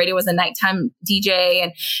JoJo on the radio was a nighttime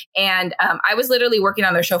DJ. And I was literally working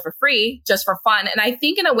on their show for free, just for fun. And I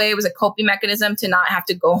think in a way it was a coping mechanism to not have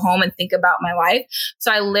to go home and think about my life.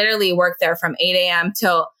 So I literally worked there from 8 a.m.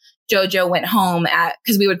 till JoJo went home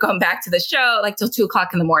because we would come back to the show like till 2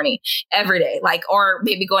 o'clock in the morning every day, like, or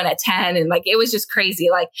maybe going at 10. And like, it was just crazy.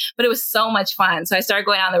 Like, but it was so much fun. So I started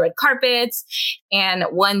going on the red carpets. And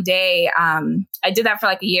one day, I did that for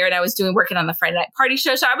like a year, and I was working on the Friday night party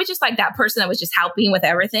show. So I was just like that person that was just helping with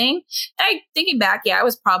everything. And thinking back, yeah, it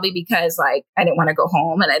was probably because like, I didn't want to go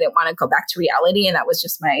home and I didn't want to go back to reality. And that was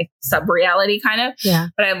just my sub reality kind of, yeah.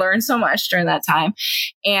 But I learned so much during that time.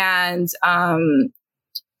 And,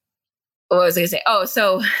 what was I going to say? Oh,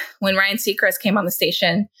 so when Ryan Seacrest came on the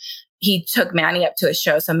station, he took Manny up to a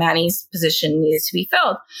show. So Manny's position needed to be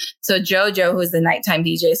filled. So JoJo, who's the nighttime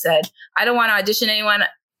DJ, said, I don't want to audition anyone.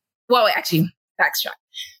 Well, actually, backtrack.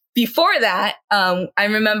 Before that, I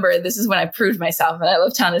remember this is when I proved myself. And I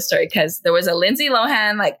love telling this story because there was a Lindsay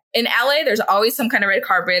Lohan, like in LA, there's always some kind of red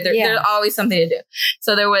carpet. There's always something to do.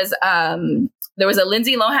 So there was a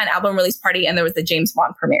Lindsay Lohan album release party, and there was the James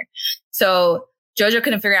Bond premiere. So JoJo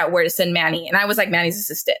couldn't figure out where to send Manny. And I was like Manny's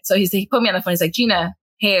assistant. So he put me on the phone. He's like, Geena,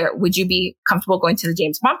 hey, would you be comfortable going to the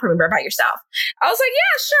James Bond premiere by yourself? I was like,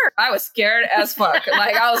 yeah, sure. I was scared as fuck.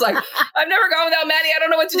 Like, I was like, I've never gone without Manny. I don't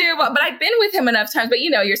know what to do. But I've been with him enough times. But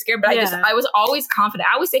you're scared. But I was always confident.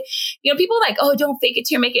 I always say, people are like, oh, don't fake it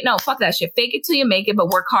till you make it. No, fuck that shit. Fake it till you make it, but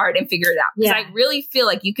work hard and figure it out. Because I really feel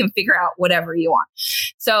like you can figure out whatever you want.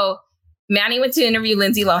 So Manny went to interview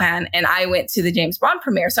Lindsay Lohan, and I went to the James Bond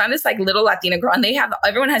premiere. So I'm this like little Latina girl, and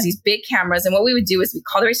everyone has these big cameras. And what we would do is we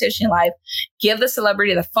call the radio station live, give the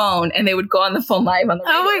celebrity the phone, and they would go on the phone live on the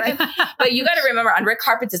radio. Oh my God. But you got to remember, on red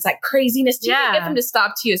carpets, it's like craziness. To get them to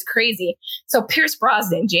stop to you is crazy. So Pierce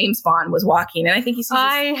Brosnan, James Bond, was walking, and I think he sees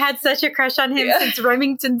I had such a crush on him since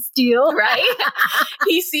Remington Steele. Right?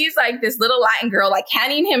 He sees like this little Latin girl like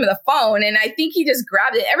handing him the phone, and I think he just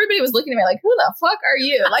grabbed it. Everybody was looking at me like, who the fuck are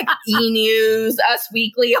you? Like News, Us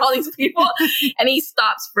Weekly, all these people. And he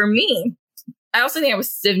stops for me. I also think I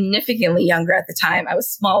was significantly younger at the time. I was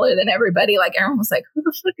smaller than everybody. Like everyone was like, who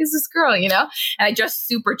the fuck is this girl? And I dressed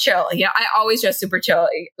super chill. I always dress super chill.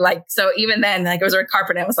 Like, so even then, like it was a red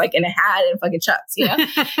carpet, and I was like in a hat and fucking chucks,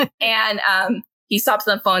 And he stops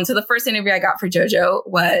on the phone. So the first interview I got for JoJo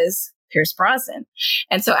was Pierce Brosnan.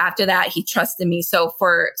 And so after that, he trusted me. So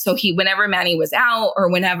whenever Manny was out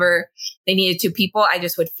or whenever they needed 2 people, I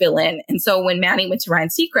just would fill in. And so when Manny went to Ryan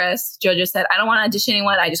Seacrest, JoJo said, I don't want to audition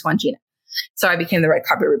anyone. I just want Geena. So I became the red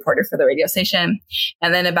carpet reporter for the radio station.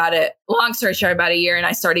 And then long story short, about a year, and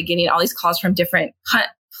I started getting all these calls from different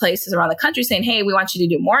places around the country saying, hey, we want you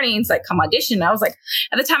to do mornings, like come audition. And I was like,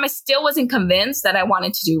 at the time, I still wasn't convinced that I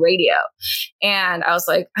wanted to do radio. And I was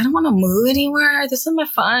like, I don't want to move anywhere. This is my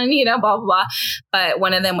fun, blah, blah, blah. But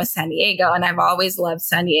one of them was San Diego. And I've always loved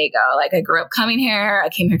San Diego. Like I grew up coming here. I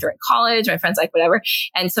came here during college. My friends like whatever.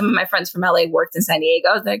 And some of my friends from LA worked in San Diego.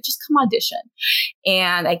 They're like, just come audition.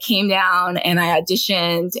 And I came down and I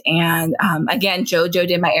auditioned. And again, JoJo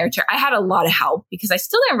did my air tour. I had a lot of help because I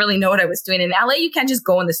still didn't really know what I was doing. In LA, you can't just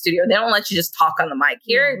go in the studio. They don't let you just talk on the mic.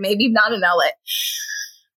 Here, maybe not in LA.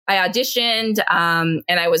 I auditioned and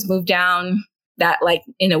I was moved down that like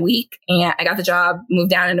in a week, and I got the job, moved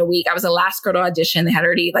down in a week. I was the last girl to audition. They had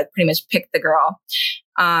already like pretty much picked the girl.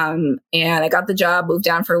 And I got the job, moved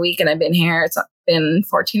down for a week, and I've been here. It's been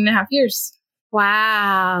 14 and a half years.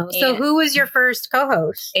 Wow. And so who was your first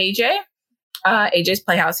co-host? AJ. AJ's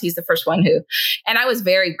Playhouse. He's the first one and I was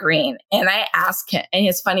very green, and I asked him, and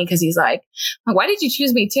it's funny because he's like, why did you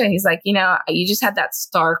choose me too? And he's like, you just had that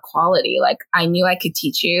star quality. Like I knew I could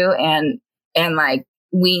teach you, and like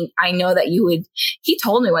I know that you would, he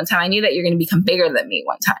told me one time, I knew that you're going to become bigger than me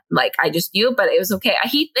one time. Like I just knew, but it was okay.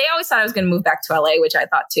 They always thought I was going to move back to LA, which I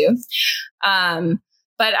thought too.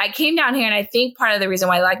 But I came down here, and I think part of the reason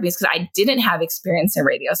why I liked me is because I didn't have experience in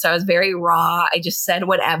radio. So I was very raw. I just said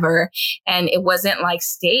whatever, and it wasn't like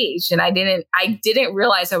staged. And I didn't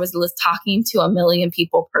realize I was talking to 1 million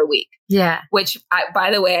people per week. Yeah. Which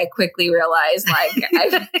by the way, I quickly realized like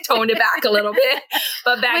I toned it back a little bit.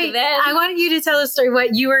 But back then, I wanted you to tell the story,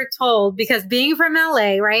 what you were told, because being from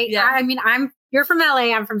LA, right? Yeah. I mean, you're from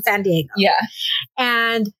LA. I'm from San Diego. Yeah.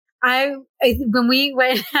 And when we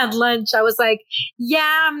went and had lunch, I was like,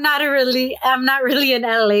 yeah, I'm not really an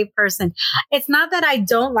LA person. It's not that I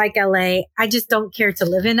don't like LA. I just don't care to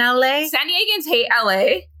live in LA. San Diegans hate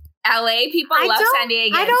LA. LA people love San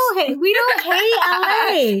Diego. We don't hate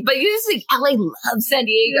LA. But you just think LA loves San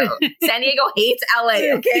Diego. San Diego hates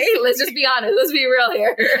LA, okay? Let's just be honest. Let's be real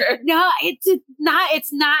here. No,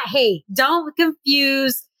 it's not hate. Don't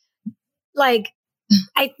confuse. Like,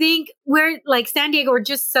 I think we're like San Diego, we're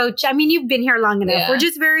just so, I mean, you've been here long enough. Yeah. We're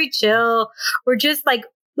just very chill. We're just like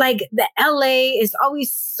the LA is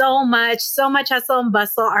always so much hustle and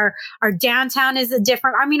bustle. Our downtown is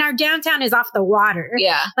our downtown is off the water.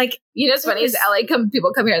 Yeah. Like, you know, it's funny is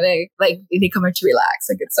people come here, they come here to relax.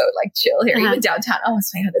 Like it's so like chill here. Even downtown. Oh,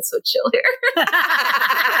 it's my God, it's so chill here.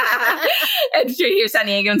 And here San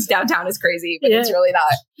Diego's downtown is crazy, but it's really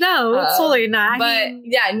not. No, it's totally not.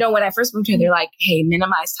 When I first moved here, they're like, hey,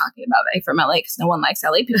 minimize talking about LA from LA because no one likes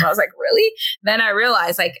LA people. I was like, really? Then I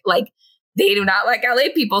realized like they do not like LA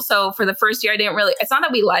people. So for the first year, it's not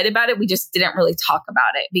that we lied about it. We just didn't really talk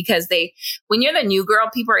about it because when you're the new girl,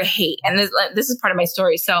 people hate. And this is part of my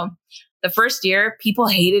story. So the first year, people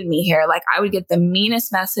hated me here. Like I would get the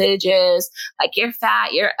meanest messages, like you're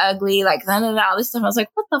fat, you're ugly, like all this stuff. I was like,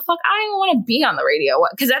 what the fuck? I don't even want to be on the radio.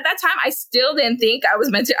 Because at that time, I still didn't think I was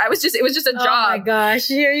meant to. It was just a job. Oh my gosh,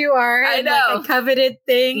 here you are. I know. Like a coveted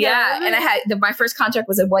thing. Yeah. And I had my first contract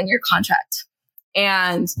was a 1-year contract.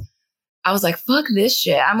 And I was like, fuck this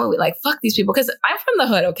shit. I'm like, fuck these people. Cause I'm from the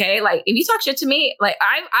hood. Okay. Like if you talk shit to me, like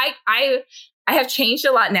I have changed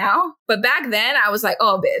a lot now, but back then I was like,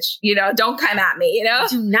 oh bitch, don't come at me,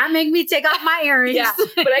 Do not make me take off my earrings. Yeah.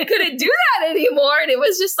 But I couldn't do that anymore. And it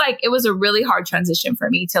was just like, it was a really hard transition for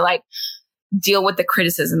me to like deal with the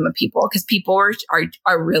criticism of people because people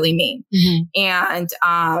are really mean. Mm-hmm. And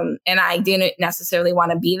I didn't necessarily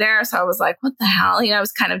want to be there. So I was like, what the hell? It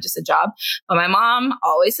was kind of just a job. But my mom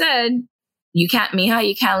always said, you can't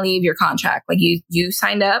leave your contract. Like you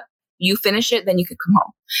signed up, you finish it, then you could come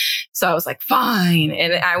home. So I was like, fine.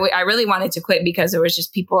 And I really wanted to quit because there was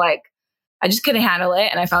just people like, I just couldn't handle it.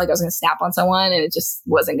 And I felt like I was going to snap on someone and it just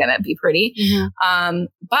wasn't going to be pretty. Mm-hmm.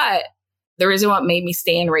 But the reason what made me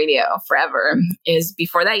stay in radio forever is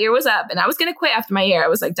before that year was up and I was going to quit after my year. I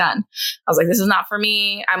was like, done. I was like, this is not for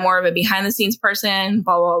me. I'm more of a behind the scenes person,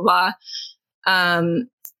 blah, blah, blah.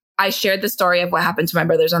 I shared the story of what happened to my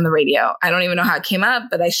brothers on the radio. I don't even know how it came up,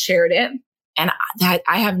 but I shared it. And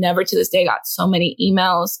I have never to this day got so many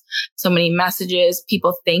emails, so many messages,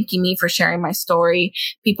 people thanking me for sharing my story,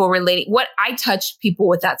 people relating what I touched people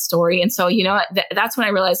with that story. And so, that's when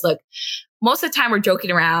I realized, look, most of the time we're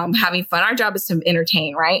joking around, having fun. Our job is to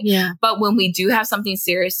entertain, right? Yeah. But when we do have something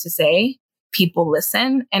serious to say, people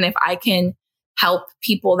listen. And if I can help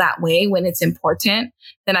people that way when it's important,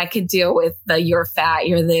 then I could deal with the you're fat,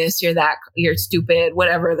 you're this, you're that, you're stupid,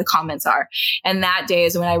 whatever the comments are. And that day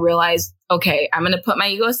is when I realized, okay, I'm going to put my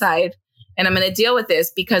ego aside and I'm going to deal with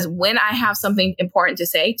this because when I have something important to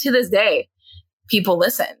say to this day, people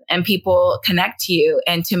listen and people connect to you.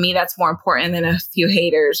 And to me, that's more important than a few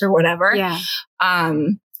haters or whatever. Yeah.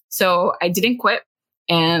 So I didn't quit.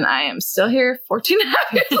 And I am still here 14 and a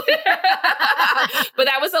half years later. But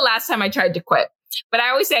that was the last time I tried to quit. But I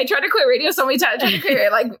always say I tried to quit radio so many times. I tried to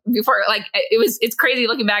quit like before, like it's crazy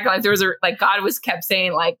looking back. Like there was God was kept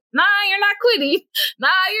saying like, nah, you're not quitting. Nah,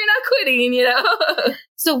 you're not quitting,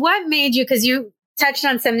 So what made you, cause you touched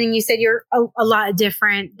on something, you said you're a lot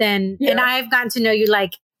different than, and I've gotten to know you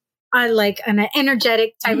like on an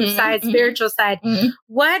energetic type of side, spiritual side. Mm-hmm.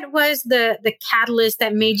 What was the catalyst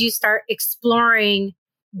that made you start exploring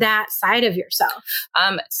that side of yourself?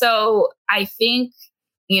 So I think,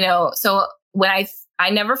 so when I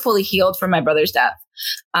never fully healed from my brother's death.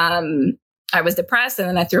 I was depressed and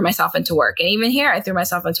then I threw myself into work. And even here, I threw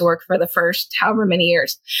myself into work for the first however many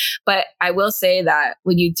years. But I will say that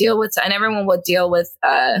when you deal with, and everyone will deal with,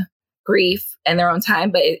 grief in their own time,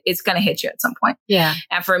 but it's going to hit you at some point. Yeah.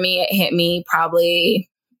 And for me, it hit me probably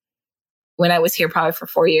when I was here probably for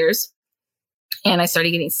 4 years and I started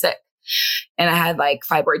getting sick and I had like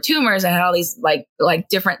fibroid tumors. I had all these like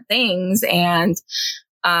different things. And,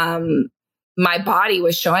 my body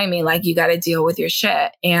was showing me like, you got to deal with your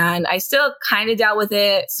shit. And I still kind of dealt with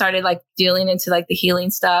it, started like dealing into like the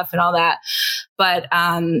healing stuff and all that. But,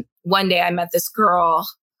 one day I met this girl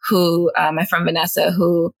who, my friend Vanessa,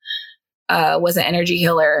 who, was an energy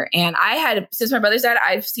healer. And I had, since my brother's died,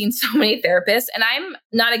 I've seen so many therapists, and I'm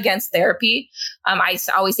not against therapy. I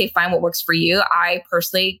always say, find what works for you. I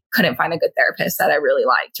personally couldn't find a good therapist that I really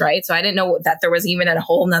liked. Right. So I didn't know that there was even a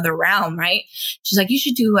whole nother realm. Right. She's like, you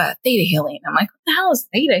should do theta healing. I'm like, what the hell is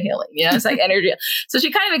theta healing? You know, it's like energy. So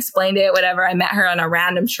she kind of explained it, whatever. I met her on a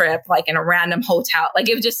random trip, like in a random hotel. Like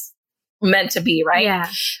it was just meant to be, right? Yeah.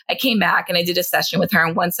 I came back and I did a session with her,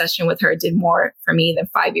 and one session with her did more for me than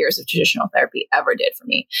 5 years of traditional therapy ever did for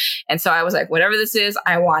me. And so I was like, whatever this is,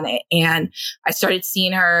 I want it. And I started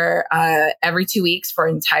seeing her every 2 weeks for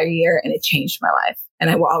an entire year, and it changed my life.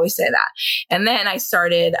 And I will always say that. And then I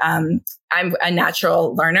started, I'm a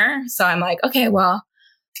natural learner. So I'm like, okay, well,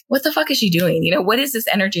 what the fuck is she doing? You know, what is this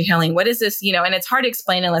energy healing? What is this? You know, and it's hard to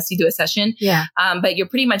explain unless you do a session. Yeah. But you're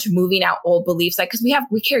pretty much moving out old beliefs, like, cause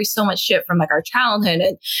we carry so much shit from like our childhood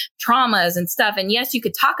and traumas and stuff. And yes, you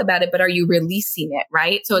could talk about it, but are you releasing it?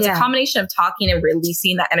 Right. So it's a combination of talking and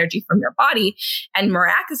releasing that energy from your body, and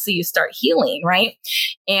miraculously you start healing. Right.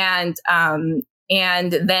 And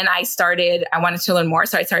then I wanted to learn more.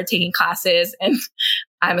 So I started taking classes, and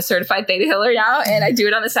I'm a certified theta healer now, and I do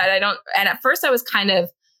it on the side. And at first I was kind of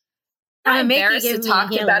embarrassed to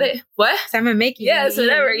talk about it. What? So I'm gonna make you. Yes,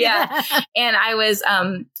 whatever. Yeah. And I was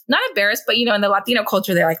not embarrassed, but you know, in the Latino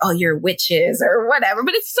culture, they're like, oh, you're witches or whatever.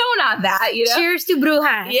 But it's so not that, you know? Cheers to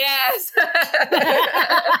brujas. Yes.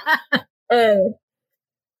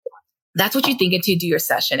 That's what you think until you do your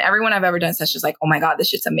session. Everyone I've ever done sessions is like, oh my God, this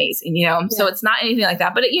shit's amazing, you know? Yeah. So it's not anything like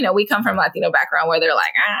that. But, you know, we come from Latino background where they're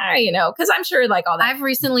like, you know, because I'm sure like all that. I've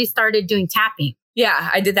recently started doing tapping. Yeah,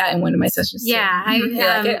 I did that in one of my sessions. Yeah, too. You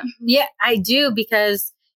like it? Yeah, I do,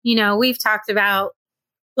 because, you know, we've talked about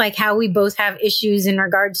like how we both have issues in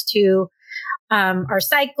regards to our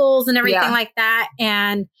cycles and everything like that.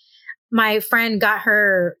 And my friend got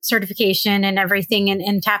her certification and everything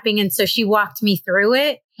in tapping. And so she walked me through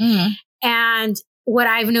it. Mm-hmm. And what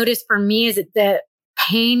I've noticed for me is that the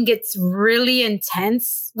pain gets really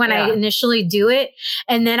intense when I initially do it.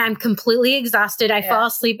 And then I'm completely exhausted. I fall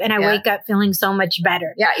asleep and I wake up feeling so much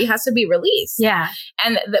better. Yeah, it has to be released. Yeah.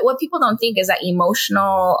 And what people don't think is that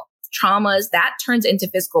emotional traumas, that turns into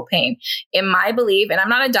physical pain. In my belief, and I'm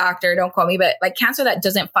not a doctor, don't quote me, but like cancer that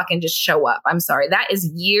doesn't fucking just show up. I'm sorry. That is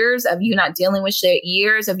years of you not dealing with shit,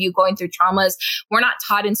 years of you going through traumas. We're not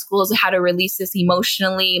taught in schools how to release this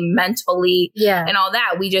emotionally, mentally, and all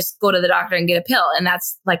that. We just go to the doctor and get a pill, and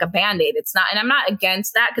that's like a Band-Aid. It's not, and I'm not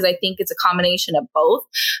against that, because I think it's a combination of both.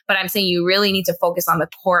 But I'm saying you really need to focus on the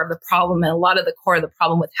core of the problem. And a lot of the core of the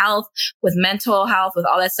problem with health, with mental health, with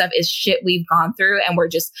all that stuff is shit we've gone through, and we're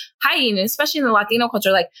just hiding, especially in the Latino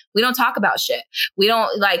culture. Like, we don't talk about shit. We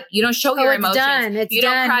don't, like, you don't show your emotions. You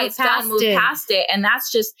don't cry. It's done. Move past it. And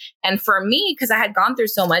that's just, and for me, because I had gone through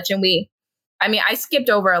so much, and I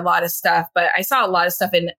skipped over a lot of stuff, but I saw a lot of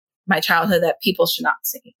stuff in my childhood that people should not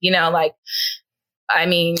see, you know, like, I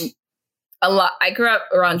mean, a lot. I grew up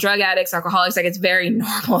around drug addicts, alcoholics. Like, it's very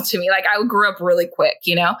normal to me. Like, I grew up really quick,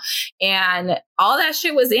 you know, and all that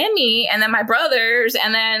shit was in me. And then my brothers,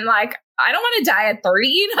 and then like, I don't want to die at 30,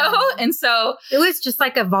 you know? And so it was just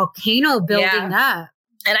like a volcano building up.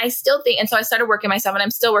 And I still think, and so I started working myself, and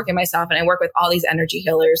I'm still working myself, and I work with all these energy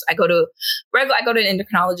healers. I go to an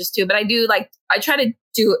endocrinologist too, but I try to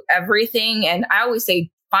do everything. And I always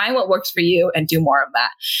say, find what works for you and do more of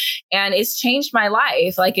that. And it's changed my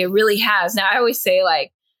life. Like, it really has. Now I always say,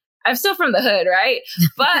 like, I'm still from the hood, right?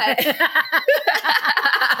 But,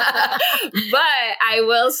 but I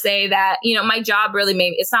will say that, you know, my job really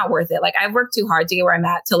it's not worth it. Like, I've worked too hard to get where I'm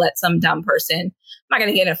at to let some dumb person, I'm not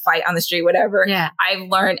going to get in a fight on the street, whatever. Yeah. I've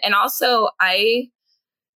learned. And also I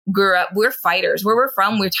grew up, we're fighters. Where we're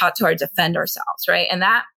from, we're taught to defend ourselves, right? And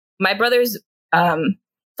that my brother's,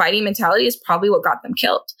 fighting mentality is probably what got them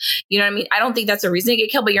killed. You know what I mean? I don't think that's a reason to get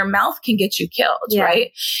killed, but your mouth can get you killed,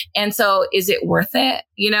 right? And so is it worth it?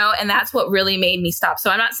 You know, and that's what really made me stop. So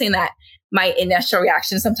I'm not saying that my initial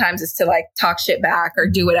reaction sometimes is to like talk shit back or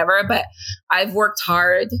do whatever, but I've worked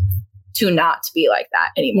hard to not be like that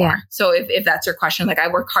anymore. Yeah. So if that's your question, like, I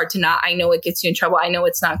work hard to not. I know it gets you in trouble. I know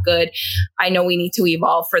it's not good. I know we need to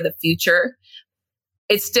evolve for the future.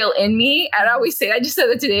 It's still in me. And I always say, I just said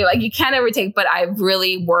that today, like, you can't ever take, but I've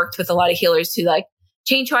really worked with a lot of healers to like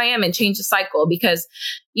change who I am and change the cycle, because,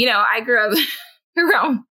 you know, I grew up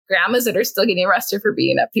around grandmas that are still getting arrested for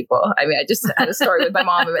beating up people. I mean, I just had a story with my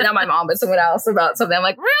mom, but not my mom, but someone else about something. I'm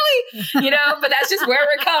like, really? You know, but that's just where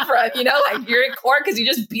we come from. You know, like, you're in court because you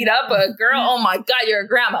just beat up a girl. Oh my God, you're a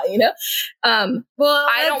grandma, you know? Well,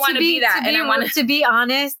 I don't want to be that. And I want to be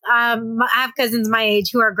honest. I have cousins my age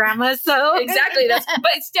who are grandmas. So exactly.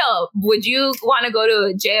 But still, would you want to go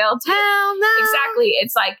to a jail? Hell no. Exactly.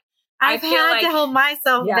 It's like, I've had to hold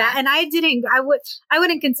myself back, and I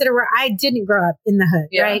wouldn't consider where I didn't grow up in the hood,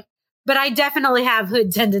 right? But I definitely have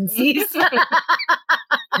hood tendencies.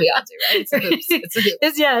 We all do, right? It's a hoops. It's a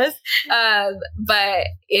hoops. Yes. But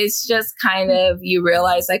it's just kind of, you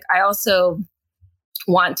realize, like, I also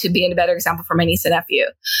want to be a better example for my niece and nephew,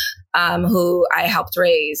 who I helped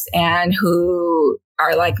raise and who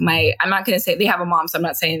are like I'm not going to say they have a mom, so I'm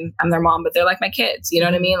not saying I'm their mom, but they're like my kids. You know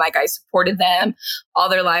what I mean? Like, I supported them all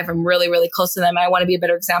their life. I'm really, really close to them. I want to be a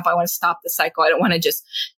better example. I want to stop the cycle. I don't want to just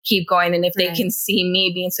keep going. And if they can see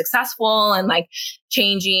me being successful and like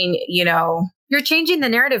changing, you're changing the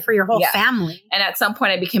narrative for your whole family. And at some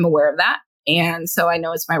point I became aware of that. And so I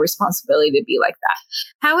know it's my responsibility to be like that.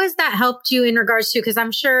 How has that helped you in regards to, because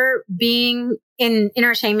I'm sure being in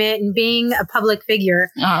entertainment and being a public figure,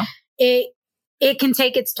 it can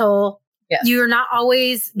take its toll. Yes. You're not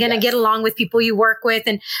always going to get along with people you work with.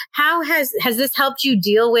 And how has this helped you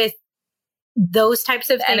deal with those types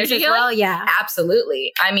of things as well? Yeah,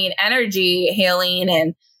 absolutely. I mean, energy healing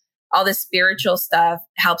and all this spiritual stuff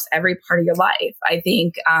helps every part of your life. I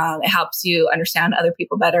think it helps you understand other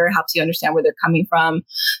people better. It helps you understand where they're coming from,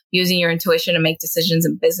 using your intuition to make decisions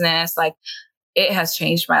in business. Like, it has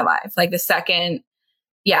changed my life. Like, the second,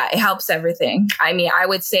 it helps everything. I mean, I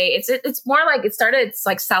would say it's more like it's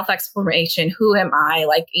like self-exploration. Who am I?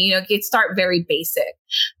 Like, it start very basic,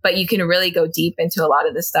 but you can really go deep into a lot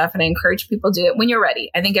of this stuff. And I encourage people to do it when you're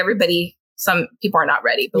ready. I think some people are not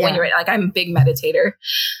ready, but when you're ready, like, I'm a big meditator.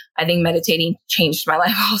 I think meditating changed my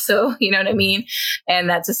life also, you know what I mean? And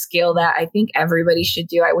that's a skill that I think everybody should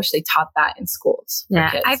do. I wish they taught that in schools.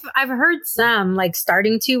 Yeah. I've heard some like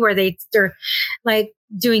starting to where they're like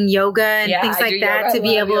doing yoga and things like that to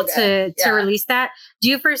be able to release that. Do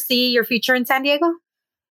you foresee your future in San Diego?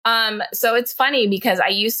 So it's funny because I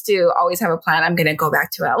used to always have a plan. I'm going to go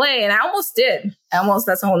back to LA, and I almost did.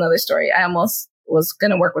 That's a whole nother story. I almost was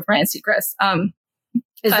going to work with Ryan Seacrest.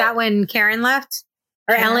 Is that when Karen left?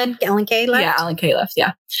 Or Ellen K left? Yeah, Ellen K left.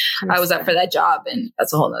 Yeah. I was up for that job, and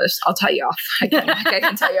that's a whole nother, I'll tell you off. I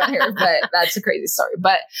can tell you on here, but that's a crazy story.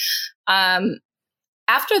 But,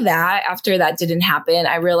 after that didn't happen,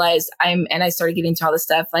 I realized I started getting into all this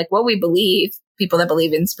stuff, like what we believe, people that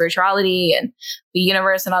believe in spirituality and the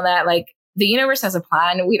universe and all that, like, the universe has a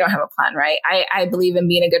plan. We don't have a plan, right? I believe in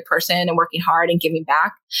being a good person and working hard and giving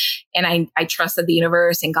back. And I trust that the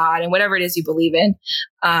universe and God and whatever it is you believe in,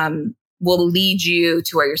 will lead you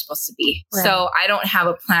to where you're supposed to be. Right. So I don't have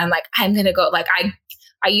a plan. Like, I'm going to go, like,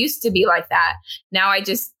 I used to be like that. Now I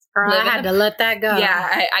just, I had to let that go.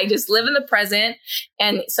 Yeah. I just live in the present.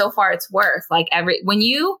 And so far it's worth like when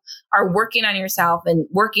you are working on yourself and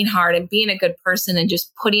working hard and being a good person and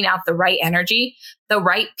just putting out the right energy, the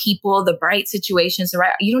right people, the right situations,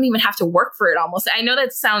 you don't even have to work for it almost. I know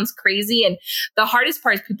that sounds crazy. And the hardest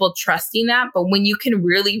part is people trusting that. But when you can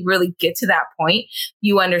really, really get to that point,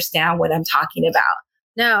 you understand what I'm talking about.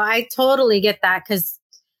 No, I totally get that. Because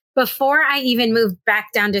before I even moved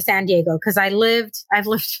back down to San Diego, because I've lived,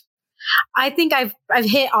 I think I've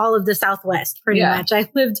hit all of the Southwest pretty much. I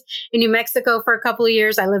lived in New Mexico for a couple of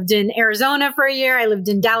years. I lived in Arizona for a year. I lived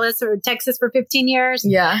in Dallas or Texas for 15 years.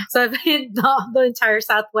 Yeah. So I've hit the entire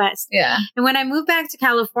Southwest. Yeah. And when I moved back to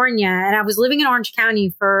California, and I was living in Orange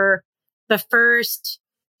County for the first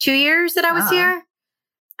 2 years that I was here,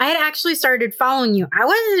 I had actually started following you. I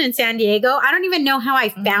wasn't in San Diego. I don't even know how I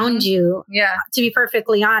found you. Yeah. To be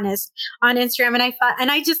perfectly honest, on Instagram. And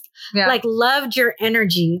I just like loved your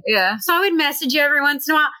energy. Yeah. So I would message you every once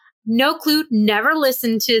in a while. No clue, never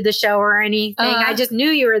listened to the show or anything. I just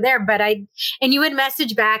knew you were there, and you would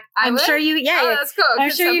message back. I'm sure you, that's cool.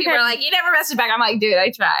 I'm sure people are like, you never message back. I'm like, dude,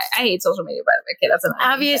 I try. I hate social media, by the way. Okay, that's another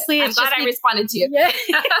obviously. I'm glad I responded to you. Yeah.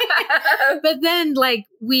 But then, like,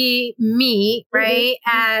 we meet right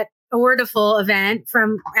at a Wordiful event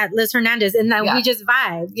at Liz Hernandez, and then we just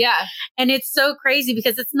vibed. Yeah, and it's so crazy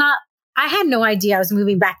because it's not. I had no idea I was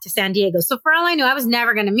moving back to San Diego. So for all I knew, I was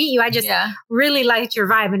never going to meet you. I just really liked your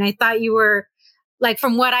vibe. And I thought you were, like,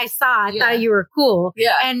 from what I saw, I thought you were cool.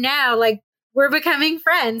 Yeah. And now, like, we're becoming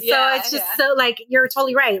friends. So it's just so, like, you're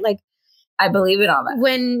totally right. Like, I believe in all that.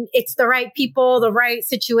 When it's the right people, the right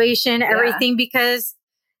situation, everything, because,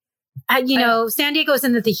 San Diego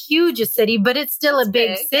isn't the hugest city, but it's still a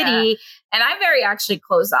big city. Yeah. And I'm very actually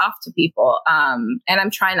closed off to people. And I'm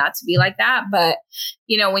trying not to be like that. But,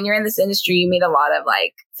 when you're in this industry, you meet a lot of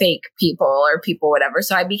like fake people or people, whatever.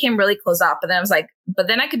 So I became really closed off. But then I was like,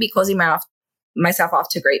 I could be closing myself off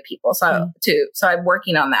to great people. So I'm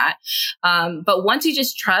working on that. But once you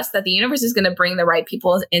just trust that the universe is going to bring the right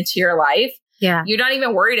people into your life, Yeah. You're not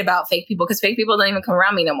even worried about fake people because fake people don't even come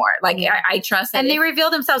around me no more. Like I trust that. And they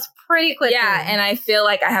reveal themselves pretty quickly. Yeah. And I feel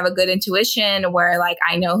like I have a good intuition where like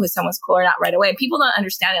I know who someone's cool or not right away. People don't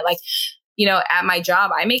understand it. Like, you know, at my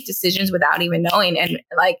job, I make decisions without even knowing. And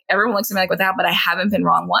like everyone looks at me like, what the hell? But I haven't been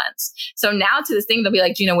wrong once. So now to this thing, they'll be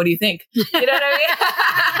like, Geena, what do you think? You know what I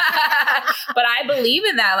mean? But I believe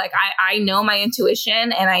in that. Like I know my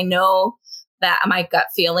intuition and I know that my gut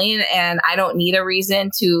feeling, and I don't need a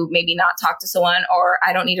reason to maybe not talk to someone, or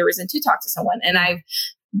I don't need a reason to talk to someone. And I've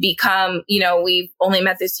become, you know, we've only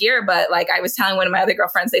met this year, but like I was telling one of my other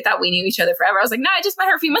girlfriends, they thought we knew each other forever. I was like, no, I just met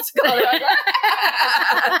her a few months ago. Like,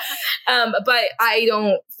 but I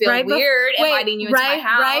don't feel weird inviting you into my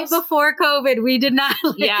house. Right before COVID, we did not.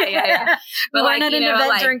 Yeah. But like, you know,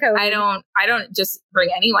 like, I don't just bring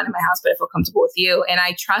anyone in my house, but I feel comfortable with you. And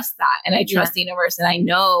I trust that. And I trust the universe. And I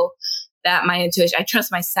know that my intuition, I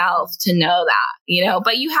trust myself to know that, you know,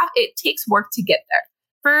 but it takes work to get there.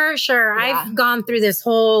 For sure. Yeah. I've gone through this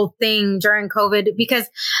whole thing during COVID because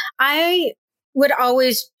I would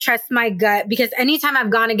always trust my gut, because anytime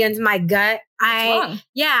I've gone against my gut, I'm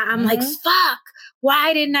like, fuck,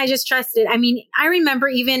 why didn't I just trust it? I mean, I remember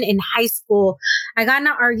even in high school, I got in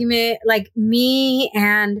an argument, like me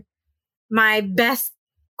and my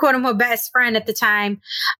quote unquote best friend at the time,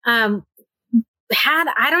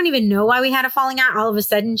 I don't even know why we had a falling out. All of a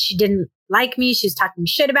sudden, she didn't like me. She was talking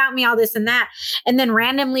shit about me, all this and that. And then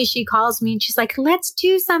randomly she calls me and she's like, let's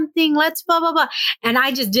do something. Let's blah, blah, blah. And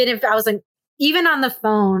I just didn't. I was like, even on the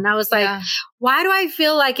phone, I was like, why do I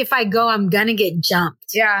feel like if I go, I'm going to get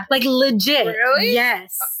jumped? Yeah. Like legit. Really?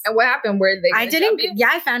 Yes. And what happened? Were they jump you? Yeah,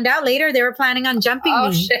 I found out later they were planning on jumping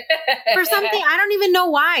me. Shit. For something. I don't even know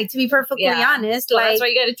why, to be perfectly honest. So that's why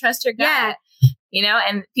you got to trust your gut. Yeah. You know,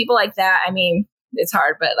 and people like that, I mean, it's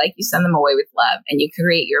hard, but like you send them away with love and you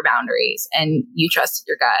create your boundaries and you trust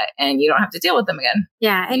your gut and you don't have to deal with them again.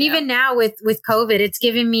 Yeah. And even now with COVID, it's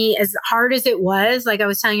given me, as hard as it was, like I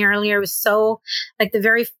was telling you earlier, it was so like the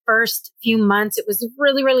very first few months, it was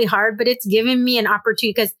really, really hard, but it's given me an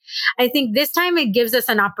opportunity, because I think this time it gives us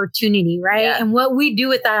an opportunity, right? Yeah. And what we do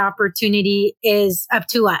with that opportunity is up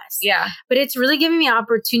to us. Yeah. But it's really given me an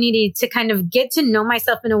opportunity to kind of get to know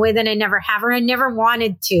myself in a way that I never have, or I never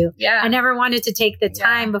wanted to. Yeah. I never wanted to take the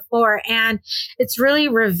time before. And it's really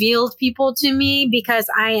revealed people to me, because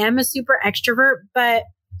I am a super extrovert, but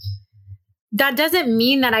that doesn't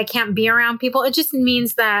mean that I can't be around people. It just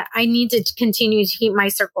means that I need to continue to keep my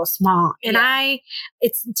circle small. And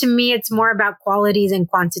to me, it's more about quality than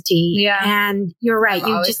quantity. Yeah. And you're right.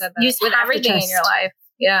 You just with everything in your life.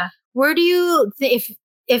 Yeah. Where do you,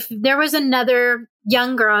 if there was another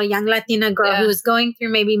young Latina girl who was going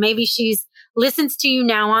through, maybe she's listens to you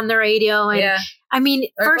now on the radio, and I mean,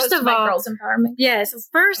 first of all, girls empowerment. Yes.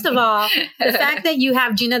 First of all, the fact that you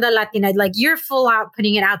have Geena the Latina, like you're full out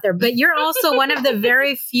putting it out there, but you're also one of the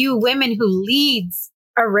very few women who leads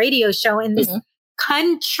a radio show in this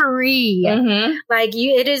country. Like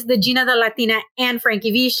it is the Geena the Latina and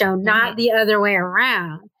Frankie V show, not the other way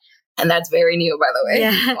around. And that's very new, by the way.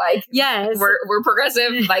 Yeah. Like, yes, we're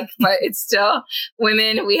progressive, like, but it's still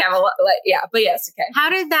women. We have a lot, like, but yes. Okay. How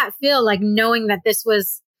did that feel? Like knowing that this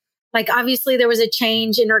was, like, obviously there was a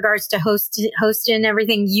change in regards to hosting and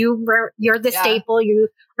everything. You're the staple. You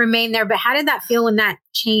remain there. But how did that feel when that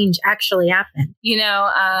change actually happened? You know,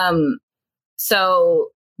 so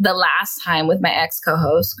the last time with my ex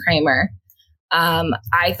co-host Kramer,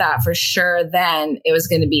 I thought for sure then it was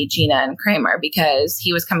going to be Geena and Kramer, because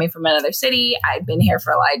he was coming from another city. I'd been here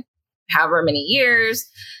for like however many years.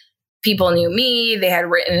 People knew me. They had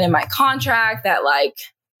written in my contract that, like,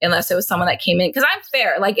 unless it was someone that came in, because I'm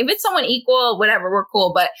fair. Like if it's someone equal, whatever, we're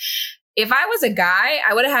cool. But if I was a guy,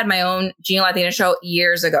 I would have had my own Geena Latina show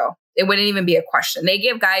years ago. It wouldn't even be a question. They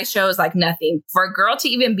give guys shows like nothing. For a girl to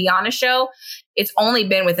even be on a show, it's only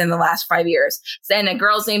been within the last 5 years. And a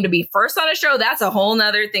girl's name to be first on a show, that's a whole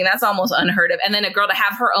nother thing. That's almost unheard of. And then a girl to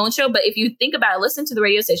have her own show. But if you think about it, listen to the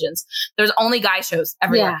radio stations. There's only guy shows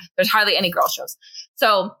everywhere. Yeah. There's hardly any girl shows.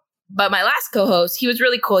 So, but my last co-host, he was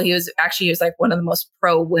really cool. He was like one of the most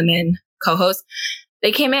pro women co-hosts.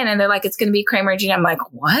 They came in and they're like, it's going to be Kramer and Geena. I'm like,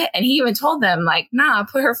 what? And he even told them, like, nah,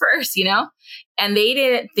 put her first, you know? And they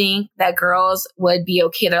didn't think that girls would be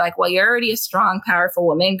okay. They're like, well, you're already a strong, powerful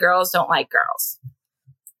woman. Girls don't like girls.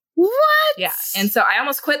 What? Yeah. And so I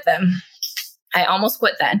almost quit them. I almost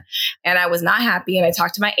quit then. And I was not happy. And I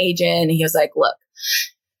talked to my agent and he was like, look,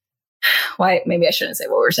 why? Maybe I shouldn't say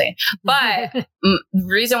what we were saying. But the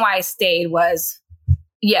reason why I stayed was,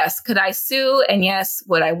 yes, could I sue? And yes,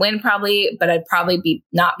 would I win? Probably, but I'd probably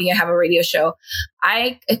have a radio show.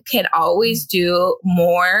 I could always do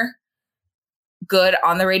more good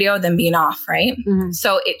on the radio than being off, right?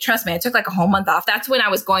 So trust me, I took like a whole month off. That's when I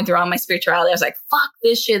was going through all my spirituality. I was like, fuck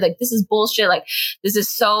this shit. Like, this is bullshit. Like, this is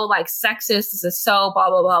so like sexist. This is so blah,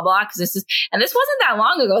 blah, blah, blah. Cause this wasn't that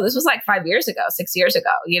long ago. This was like 5 years ago, 6 years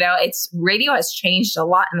ago. Radio has changed a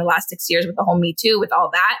lot in the last 6 years with the whole Me Too, with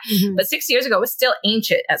all that. But 6 years ago, it was still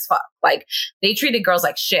ancient as fuck. Like, they treated girls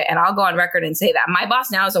like shit. And I'll go on record and say that my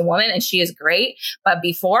boss now is a woman and she is great. But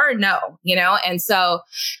before, no, And so,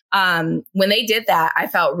 when they did that, I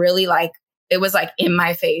felt really like it was like in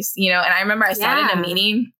my face, And I remember I sat in a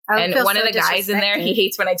meeting and one of the guys in there, he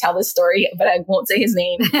hates when I tell this story, but I won't say his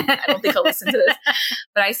name. I don't think he'll listen to this.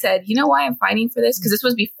 But I said, you know why I'm fighting for this? Because this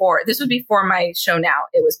was before my show now.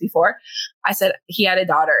 It was before. I said, he had a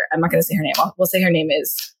daughter. I'm not going to say her name. We'll say her name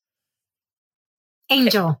is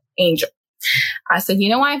Angel. Okay. Angel. I said, you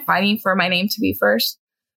know why I'm fighting for my name to be first?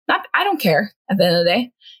 I don't care at the end of the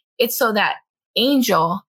day. It's so that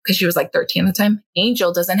Angel, because she was like 13 at the time,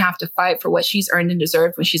 Angel doesn't have to fight for what she's earned and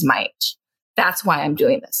deserved when she's my age. That's why I'm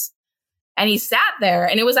doing this. And he sat there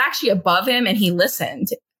and it was actually above him and he listened,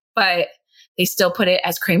 but they still put it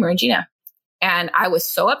as Kramer and Geena. And I was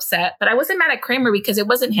so upset, but I wasn't mad at Kramer because it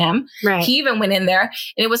wasn't him. Right. He even went in there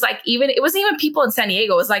and it was like, it wasn't even people in San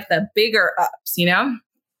Diego. It was like the bigger ups,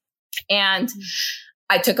 And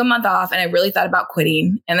I took a month off and I really thought about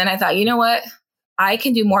quitting. And then I thought, you know what? I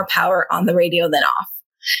can do more power on the radio than off.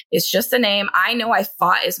 It's just a name. I know I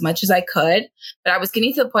fought as much as I could, but I was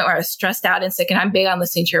getting to the point where I was stressed out and sick, and I'm big on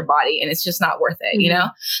listening to your body, and it's just not worth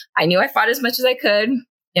it. I knew I fought as much as I could.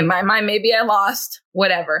 In my mind, maybe I lost,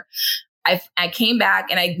 whatever. I came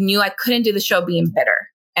back and I knew I couldn't do the show being bitter.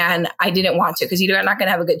 And I didn't want to, because you're not going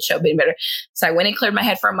to have a good show being bitter. So I went and cleared my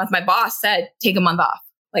head for a month. My boss said, take a month off.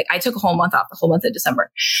 Like, I took a whole month off, the whole month of December.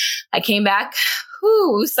 I came back,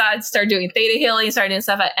 started doing theta healing, started doing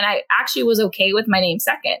stuff. And I actually was okay with my name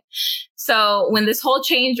second. So when this whole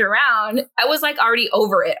change around, I was like already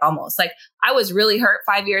over it almost. Like, I was really hurt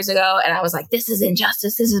 5 years ago. And I was like, this is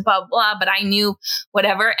injustice. This is blah, blah. But I knew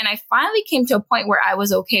whatever. And I finally came to a point where I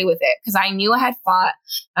was okay with it because I knew I had fought.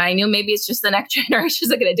 I knew maybe it's just the next generation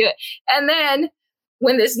is going to do it. And then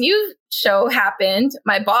when this new show happened,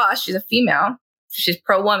 my boss, she's a female. She's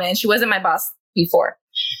pro-woman. She wasn't my boss before.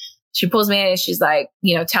 She pulls me in and she's like,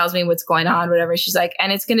 tells me what's going on, whatever. She's like,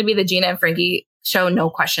 and it's going to be the Geena and Frankie show. No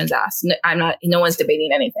questions asked. No one's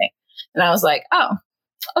debating anything. And I was like, oh,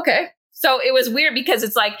 okay. So it was weird because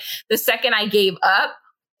it's like the second I gave up,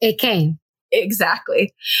 it came.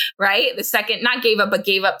 Exactly. Right. The second, not gave up, but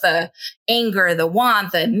gave up the anger, the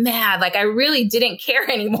want, the mad. Like, I really didn't care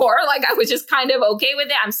anymore. Like, I was just kind of okay with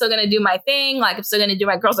it. I'm still going to do my thing. Like, I'm still going to do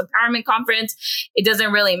my girls empowerment conference. It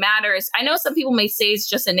doesn't really matter. I know some people may say it's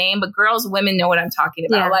just a name, but women know what I'm talking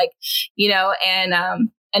about. Yeah.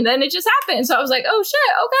 And then it just happened. So I was like, oh shit.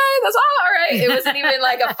 Okay. That's all right. It wasn't even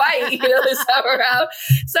like a fight, this time around.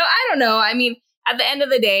 So I don't know. I mean, at the end of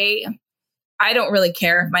the day, I don't really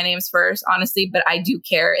care if my name's first, honestly, but I do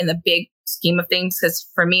care in the big scheme of things. Because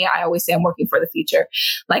for me, I always say I'm working for the future.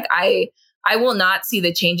 Like, I will not see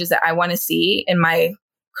the changes that I want to see in my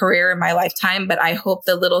career, in my lifetime, but I hope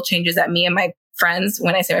the little changes that me and my friends,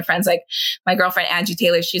 when I say my friends, like my girlfriend, Angie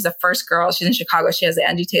Taylor, she's the first girl. She's in Chicago. She has the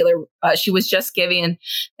Angie Taylor. She was just giving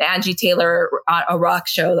the Angie Taylor a rock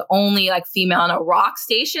show, the only like female on a rock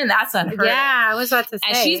station. That's unheard of. Yeah, I was about to say.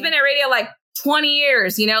 And she's been at radio like 20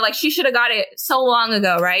 years, like she should have got it so long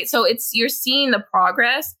ago. Right. So you're seeing the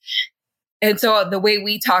progress. And so the way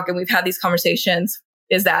we talk and we've had these conversations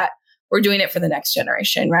is that we're doing it for the next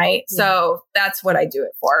generation. Right. Yeah. So that's what I do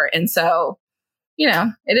it for. And so,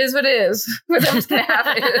 it is what it is. What's going to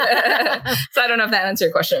happen. So I don't know if that answered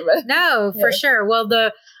your question, but no, for sure. Well,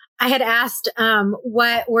 I had asked,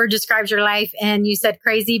 what word describes your life, and you said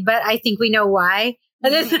crazy, but I think we know why.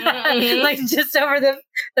 Like, just over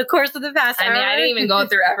the course of the past hour. I didn't even go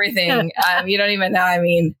through everything. You don't even know. I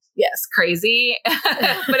mean, yes, crazy. But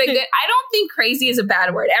I don't think crazy is a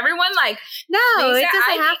bad word. Everyone no, it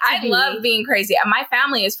doesn't have to I love being crazy. My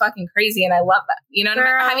family is fucking crazy and I love that. You know what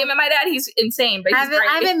I mean? Have you met my dad? He's insane, but he's great.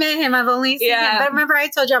 I haven't met him. I've only seen him. But remember I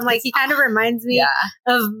told you, I'm like, he kind of reminds me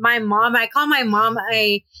of my mom. I call my mom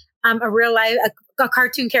a real life, a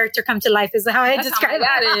cartoon character come to life is how I describe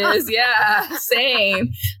that is. Yeah,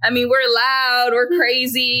 same. I mean, we're loud, we're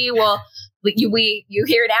crazy. Well, you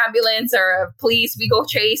hear an ambulance or a police, we go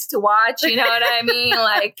chase to watch. You know what I mean?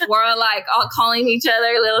 Like, we're like all calling each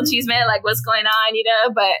other, little cheese man, like, what's going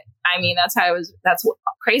on? But I mean, that's what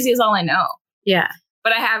crazy is all I know. Yeah.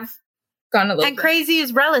 But I have gone a little. And crazy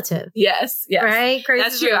is relative. Yes. Right. Crazy.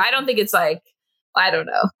 That's true. I don't think it's like I don't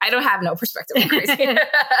know. I don't have no perspective on crazy.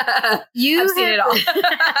 I've seen it all.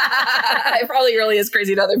 I probably really is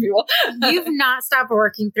crazy to other people. You've not stopped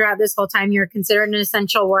working throughout this whole time. You're considered an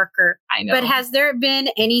essential worker. I know. But has there been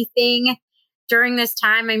anything during this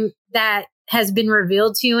time that has been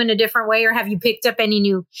revealed to you in a different way? Or have you picked up any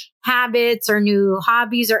new habits or new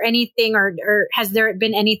hobbies or anything? Or has there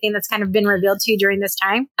been anything that's kind of been revealed to you during this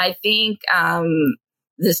time? I think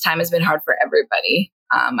this time has been hard for everybody.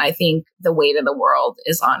 I think the weight of the world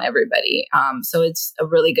is on everybody. So it's a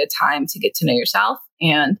really good time to get to know yourself.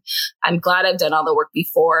 And I'm glad I've done all the work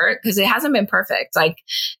before because it hasn't been perfect. Like,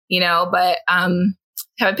 but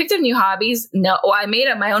have I picked up new hobbies? No. Well, I made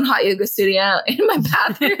up my own hot yoga studio in my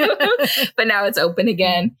bathroom, but now it's open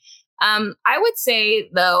again. I would say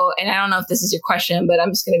though, and I don't know if this is your question, but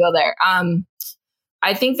I'm just going to go there.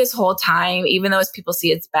 I think this whole time, even though as people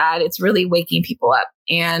see it's bad, it's really waking people up.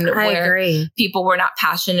 And I agree. People were not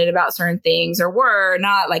passionate about certain things or were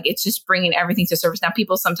not, like, it's just bringing everything to surface. Now,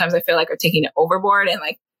 people sometimes I feel like are taking it overboard and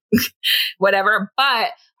like whatever. But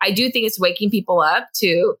I do think it's waking people up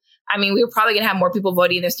to, I mean, we were probably going to have more people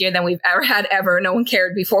voting this year than we've ever had ever. No one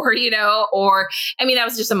cared before, or, I mean, that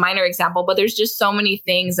was just a minor example, but there's just so many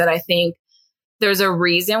things that I think there's a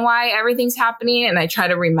reason why everything's happening. And I try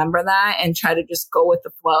to remember that and try to just go with the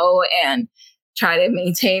flow and try to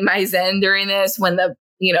maintain my zen during this when the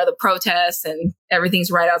protests and everything's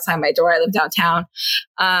right outside my door. I live downtown.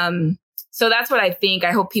 So that's what I think.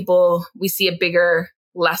 I hope we see a bigger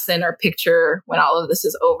lesson or picture when all of this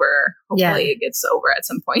is over. Hopefully it gets over at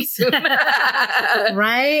some point soon.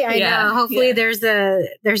 Right? I know. Hopefully there's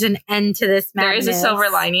an end to this madness. There is a silver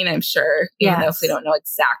lining, I'm sure. Even though if we don't know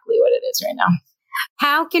exactly what it is right now.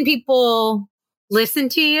 How can people listen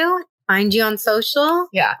to you, find you on social?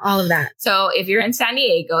 Yeah. All of that. So if you're in San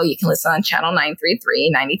Diego, you can listen on channel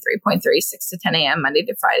 933, 93.3, 6 to 10 a.m., Monday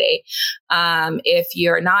to Friday. If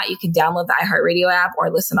you're not, you can download the iHeartRadio app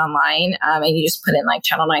or listen online. And you just put in like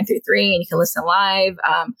channel 933 and you can listen live.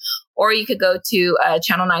 Or you could go to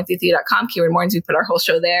channel933.com, keyword mornings. We put our whole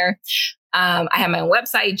show there. I have my own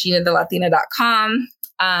website, GeenaTheLatina.com.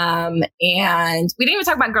 And we didn't even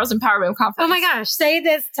talk about Girls Empowerment Conference. Oh my gosh.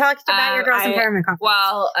 Talk about your Girls Empowerment Conference.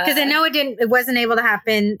 Well, because I know it wasn't able to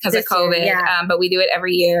happen because of COVID. Yeah. But we do it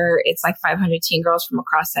every year. It's like 500 teen girls from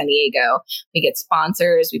across San Diego. We get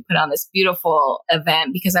sponsors. We put on this beautiful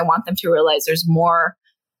event because I want them to realize there's more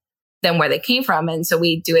than where they came from. And so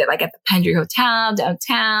we do it like at the Pendry Hotel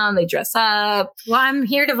downtown. They dress up. Well, I'm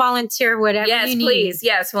here to volunteer whatever you need. Yes, please.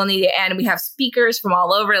 Yes, we'll need it. And we have speakers from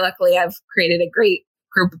all over. Luckily, I've created a great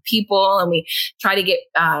group of people and we try to get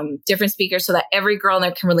different speakers so that every girl in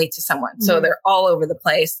there can relate to someone. Mm-hmm. So they're all over the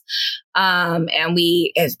place. And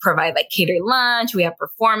we provide like catered lunch. We have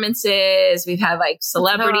performances. We've had like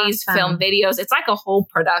celebrities film videos. It's like a whole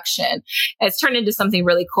production. It's turned into something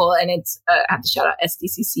really cool. And it's, I have to shout out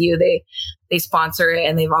SDCCU. They sponsor it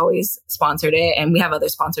and they've always sponsored it. And we have other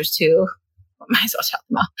sponsors too. Might as well shout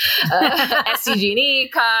them out. SCG&E,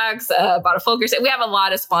 Cox, Bottle Focus. We have a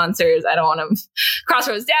lot of sponsors. I don't want to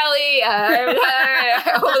Crossroads Deli. I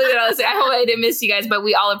hope I didn't miss you guys, but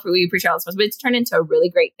we appreciate all the sponsors. But it's turned into a really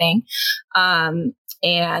great thing. And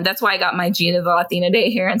that's why I got my Geena the Latina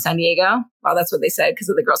Day here in San Diego. Well, that's what they said because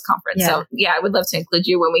of the girls conference. Yeah. So I would love to include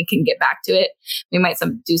you when we can get back to it. We might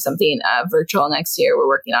do something virtual next year. We're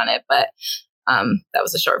working on it, but that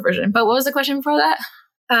was a short version. But what was the question before that?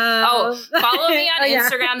 Follow me on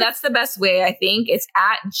Instagram. That's the best way, I think. It's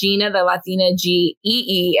at Geena the Latina,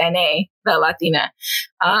 Geena the Latina.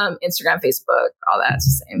 Instagram, Facebook, all that's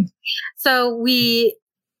the same. So we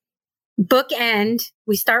bookend.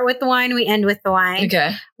 We start with the wine. We end with the wine.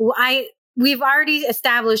 Okay. We've already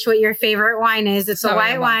established what your favorite wine is. It's a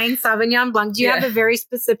white wine, Sauvignon Blanc. Do you have a very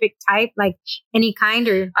specific type, like any kind,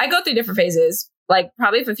 or? I go through different phases. Like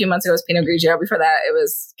probably a few months ago it was Pinot Grigio. Before that it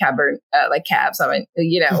was Cabernet, like Cab, Sauvignon,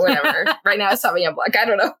 whatever. Right now it's Sauvignon Blanc. I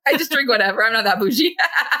don't know. I just drink whatever. I'm not that bougie.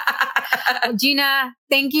 Geena,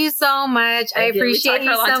 thank you so much. I appreciate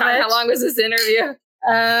you so much. How long was this interview?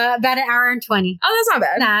 About an hour and 20. Oh, that's not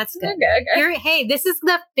bad. That's good. Okay. Hey, this is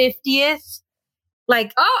the 50th.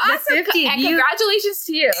 Like, awesome. 50th. And congratulations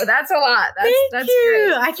to you. That's a lot. That's you.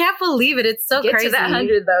 Great. I can't believe it. It's so Get crazy. To that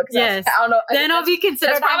 100 though. Yes. I don't know. Then I'll be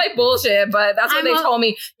considered. That's probably bullshit, but that's what they told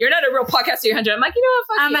me. You're not a real podcaster. You're 100. I'm like,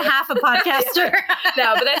 I'm a half a podcaster.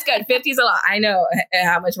 No, but that's good. 50 is a lot. I know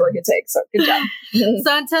how much work it takes. So good job.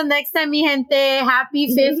 So until next time, mi gente, happy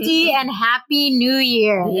 50 and happy New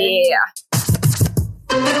Year. Yeah.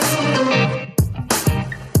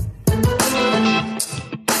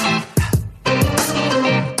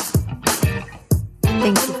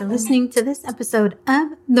 Thank you for listening to this episode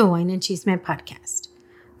of the Wine and Cheese Man podcast.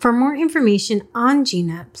 For more information on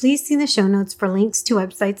Geena, please see the show notes for links to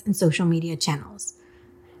websites and social media channels.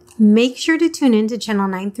 Make sure to tune in to Channel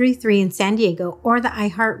 933 in San Diego or the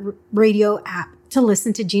iHeartRadio app to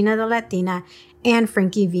listen to Geena the Latina and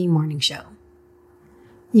Frankie V Morning Show.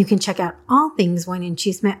 You can check out all things Wine and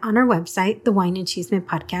Chisme on our website,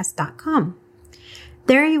 thewineandchismepodcast.com.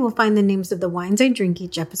 There you will find the names of the wines I drink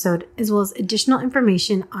each episode, as well as additional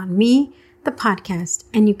information on me, the podcast,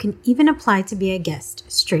 and you can even apply to be a guest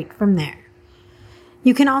straight from there.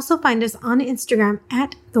 You can also find us on Instagram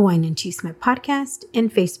at The Wine and Chisme Podcast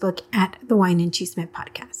and Facebook at The Wine and Chisme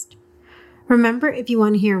Podcast. Remember, if you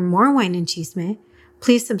want to hear more Wine and Chisme,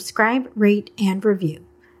 please subscribe, rate, and review.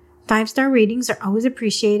 5-star ratings are always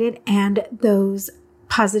appreciated, and those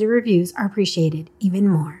positive reviews are appreciated even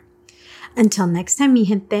more. Until next time, mi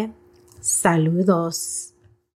gente, saludos.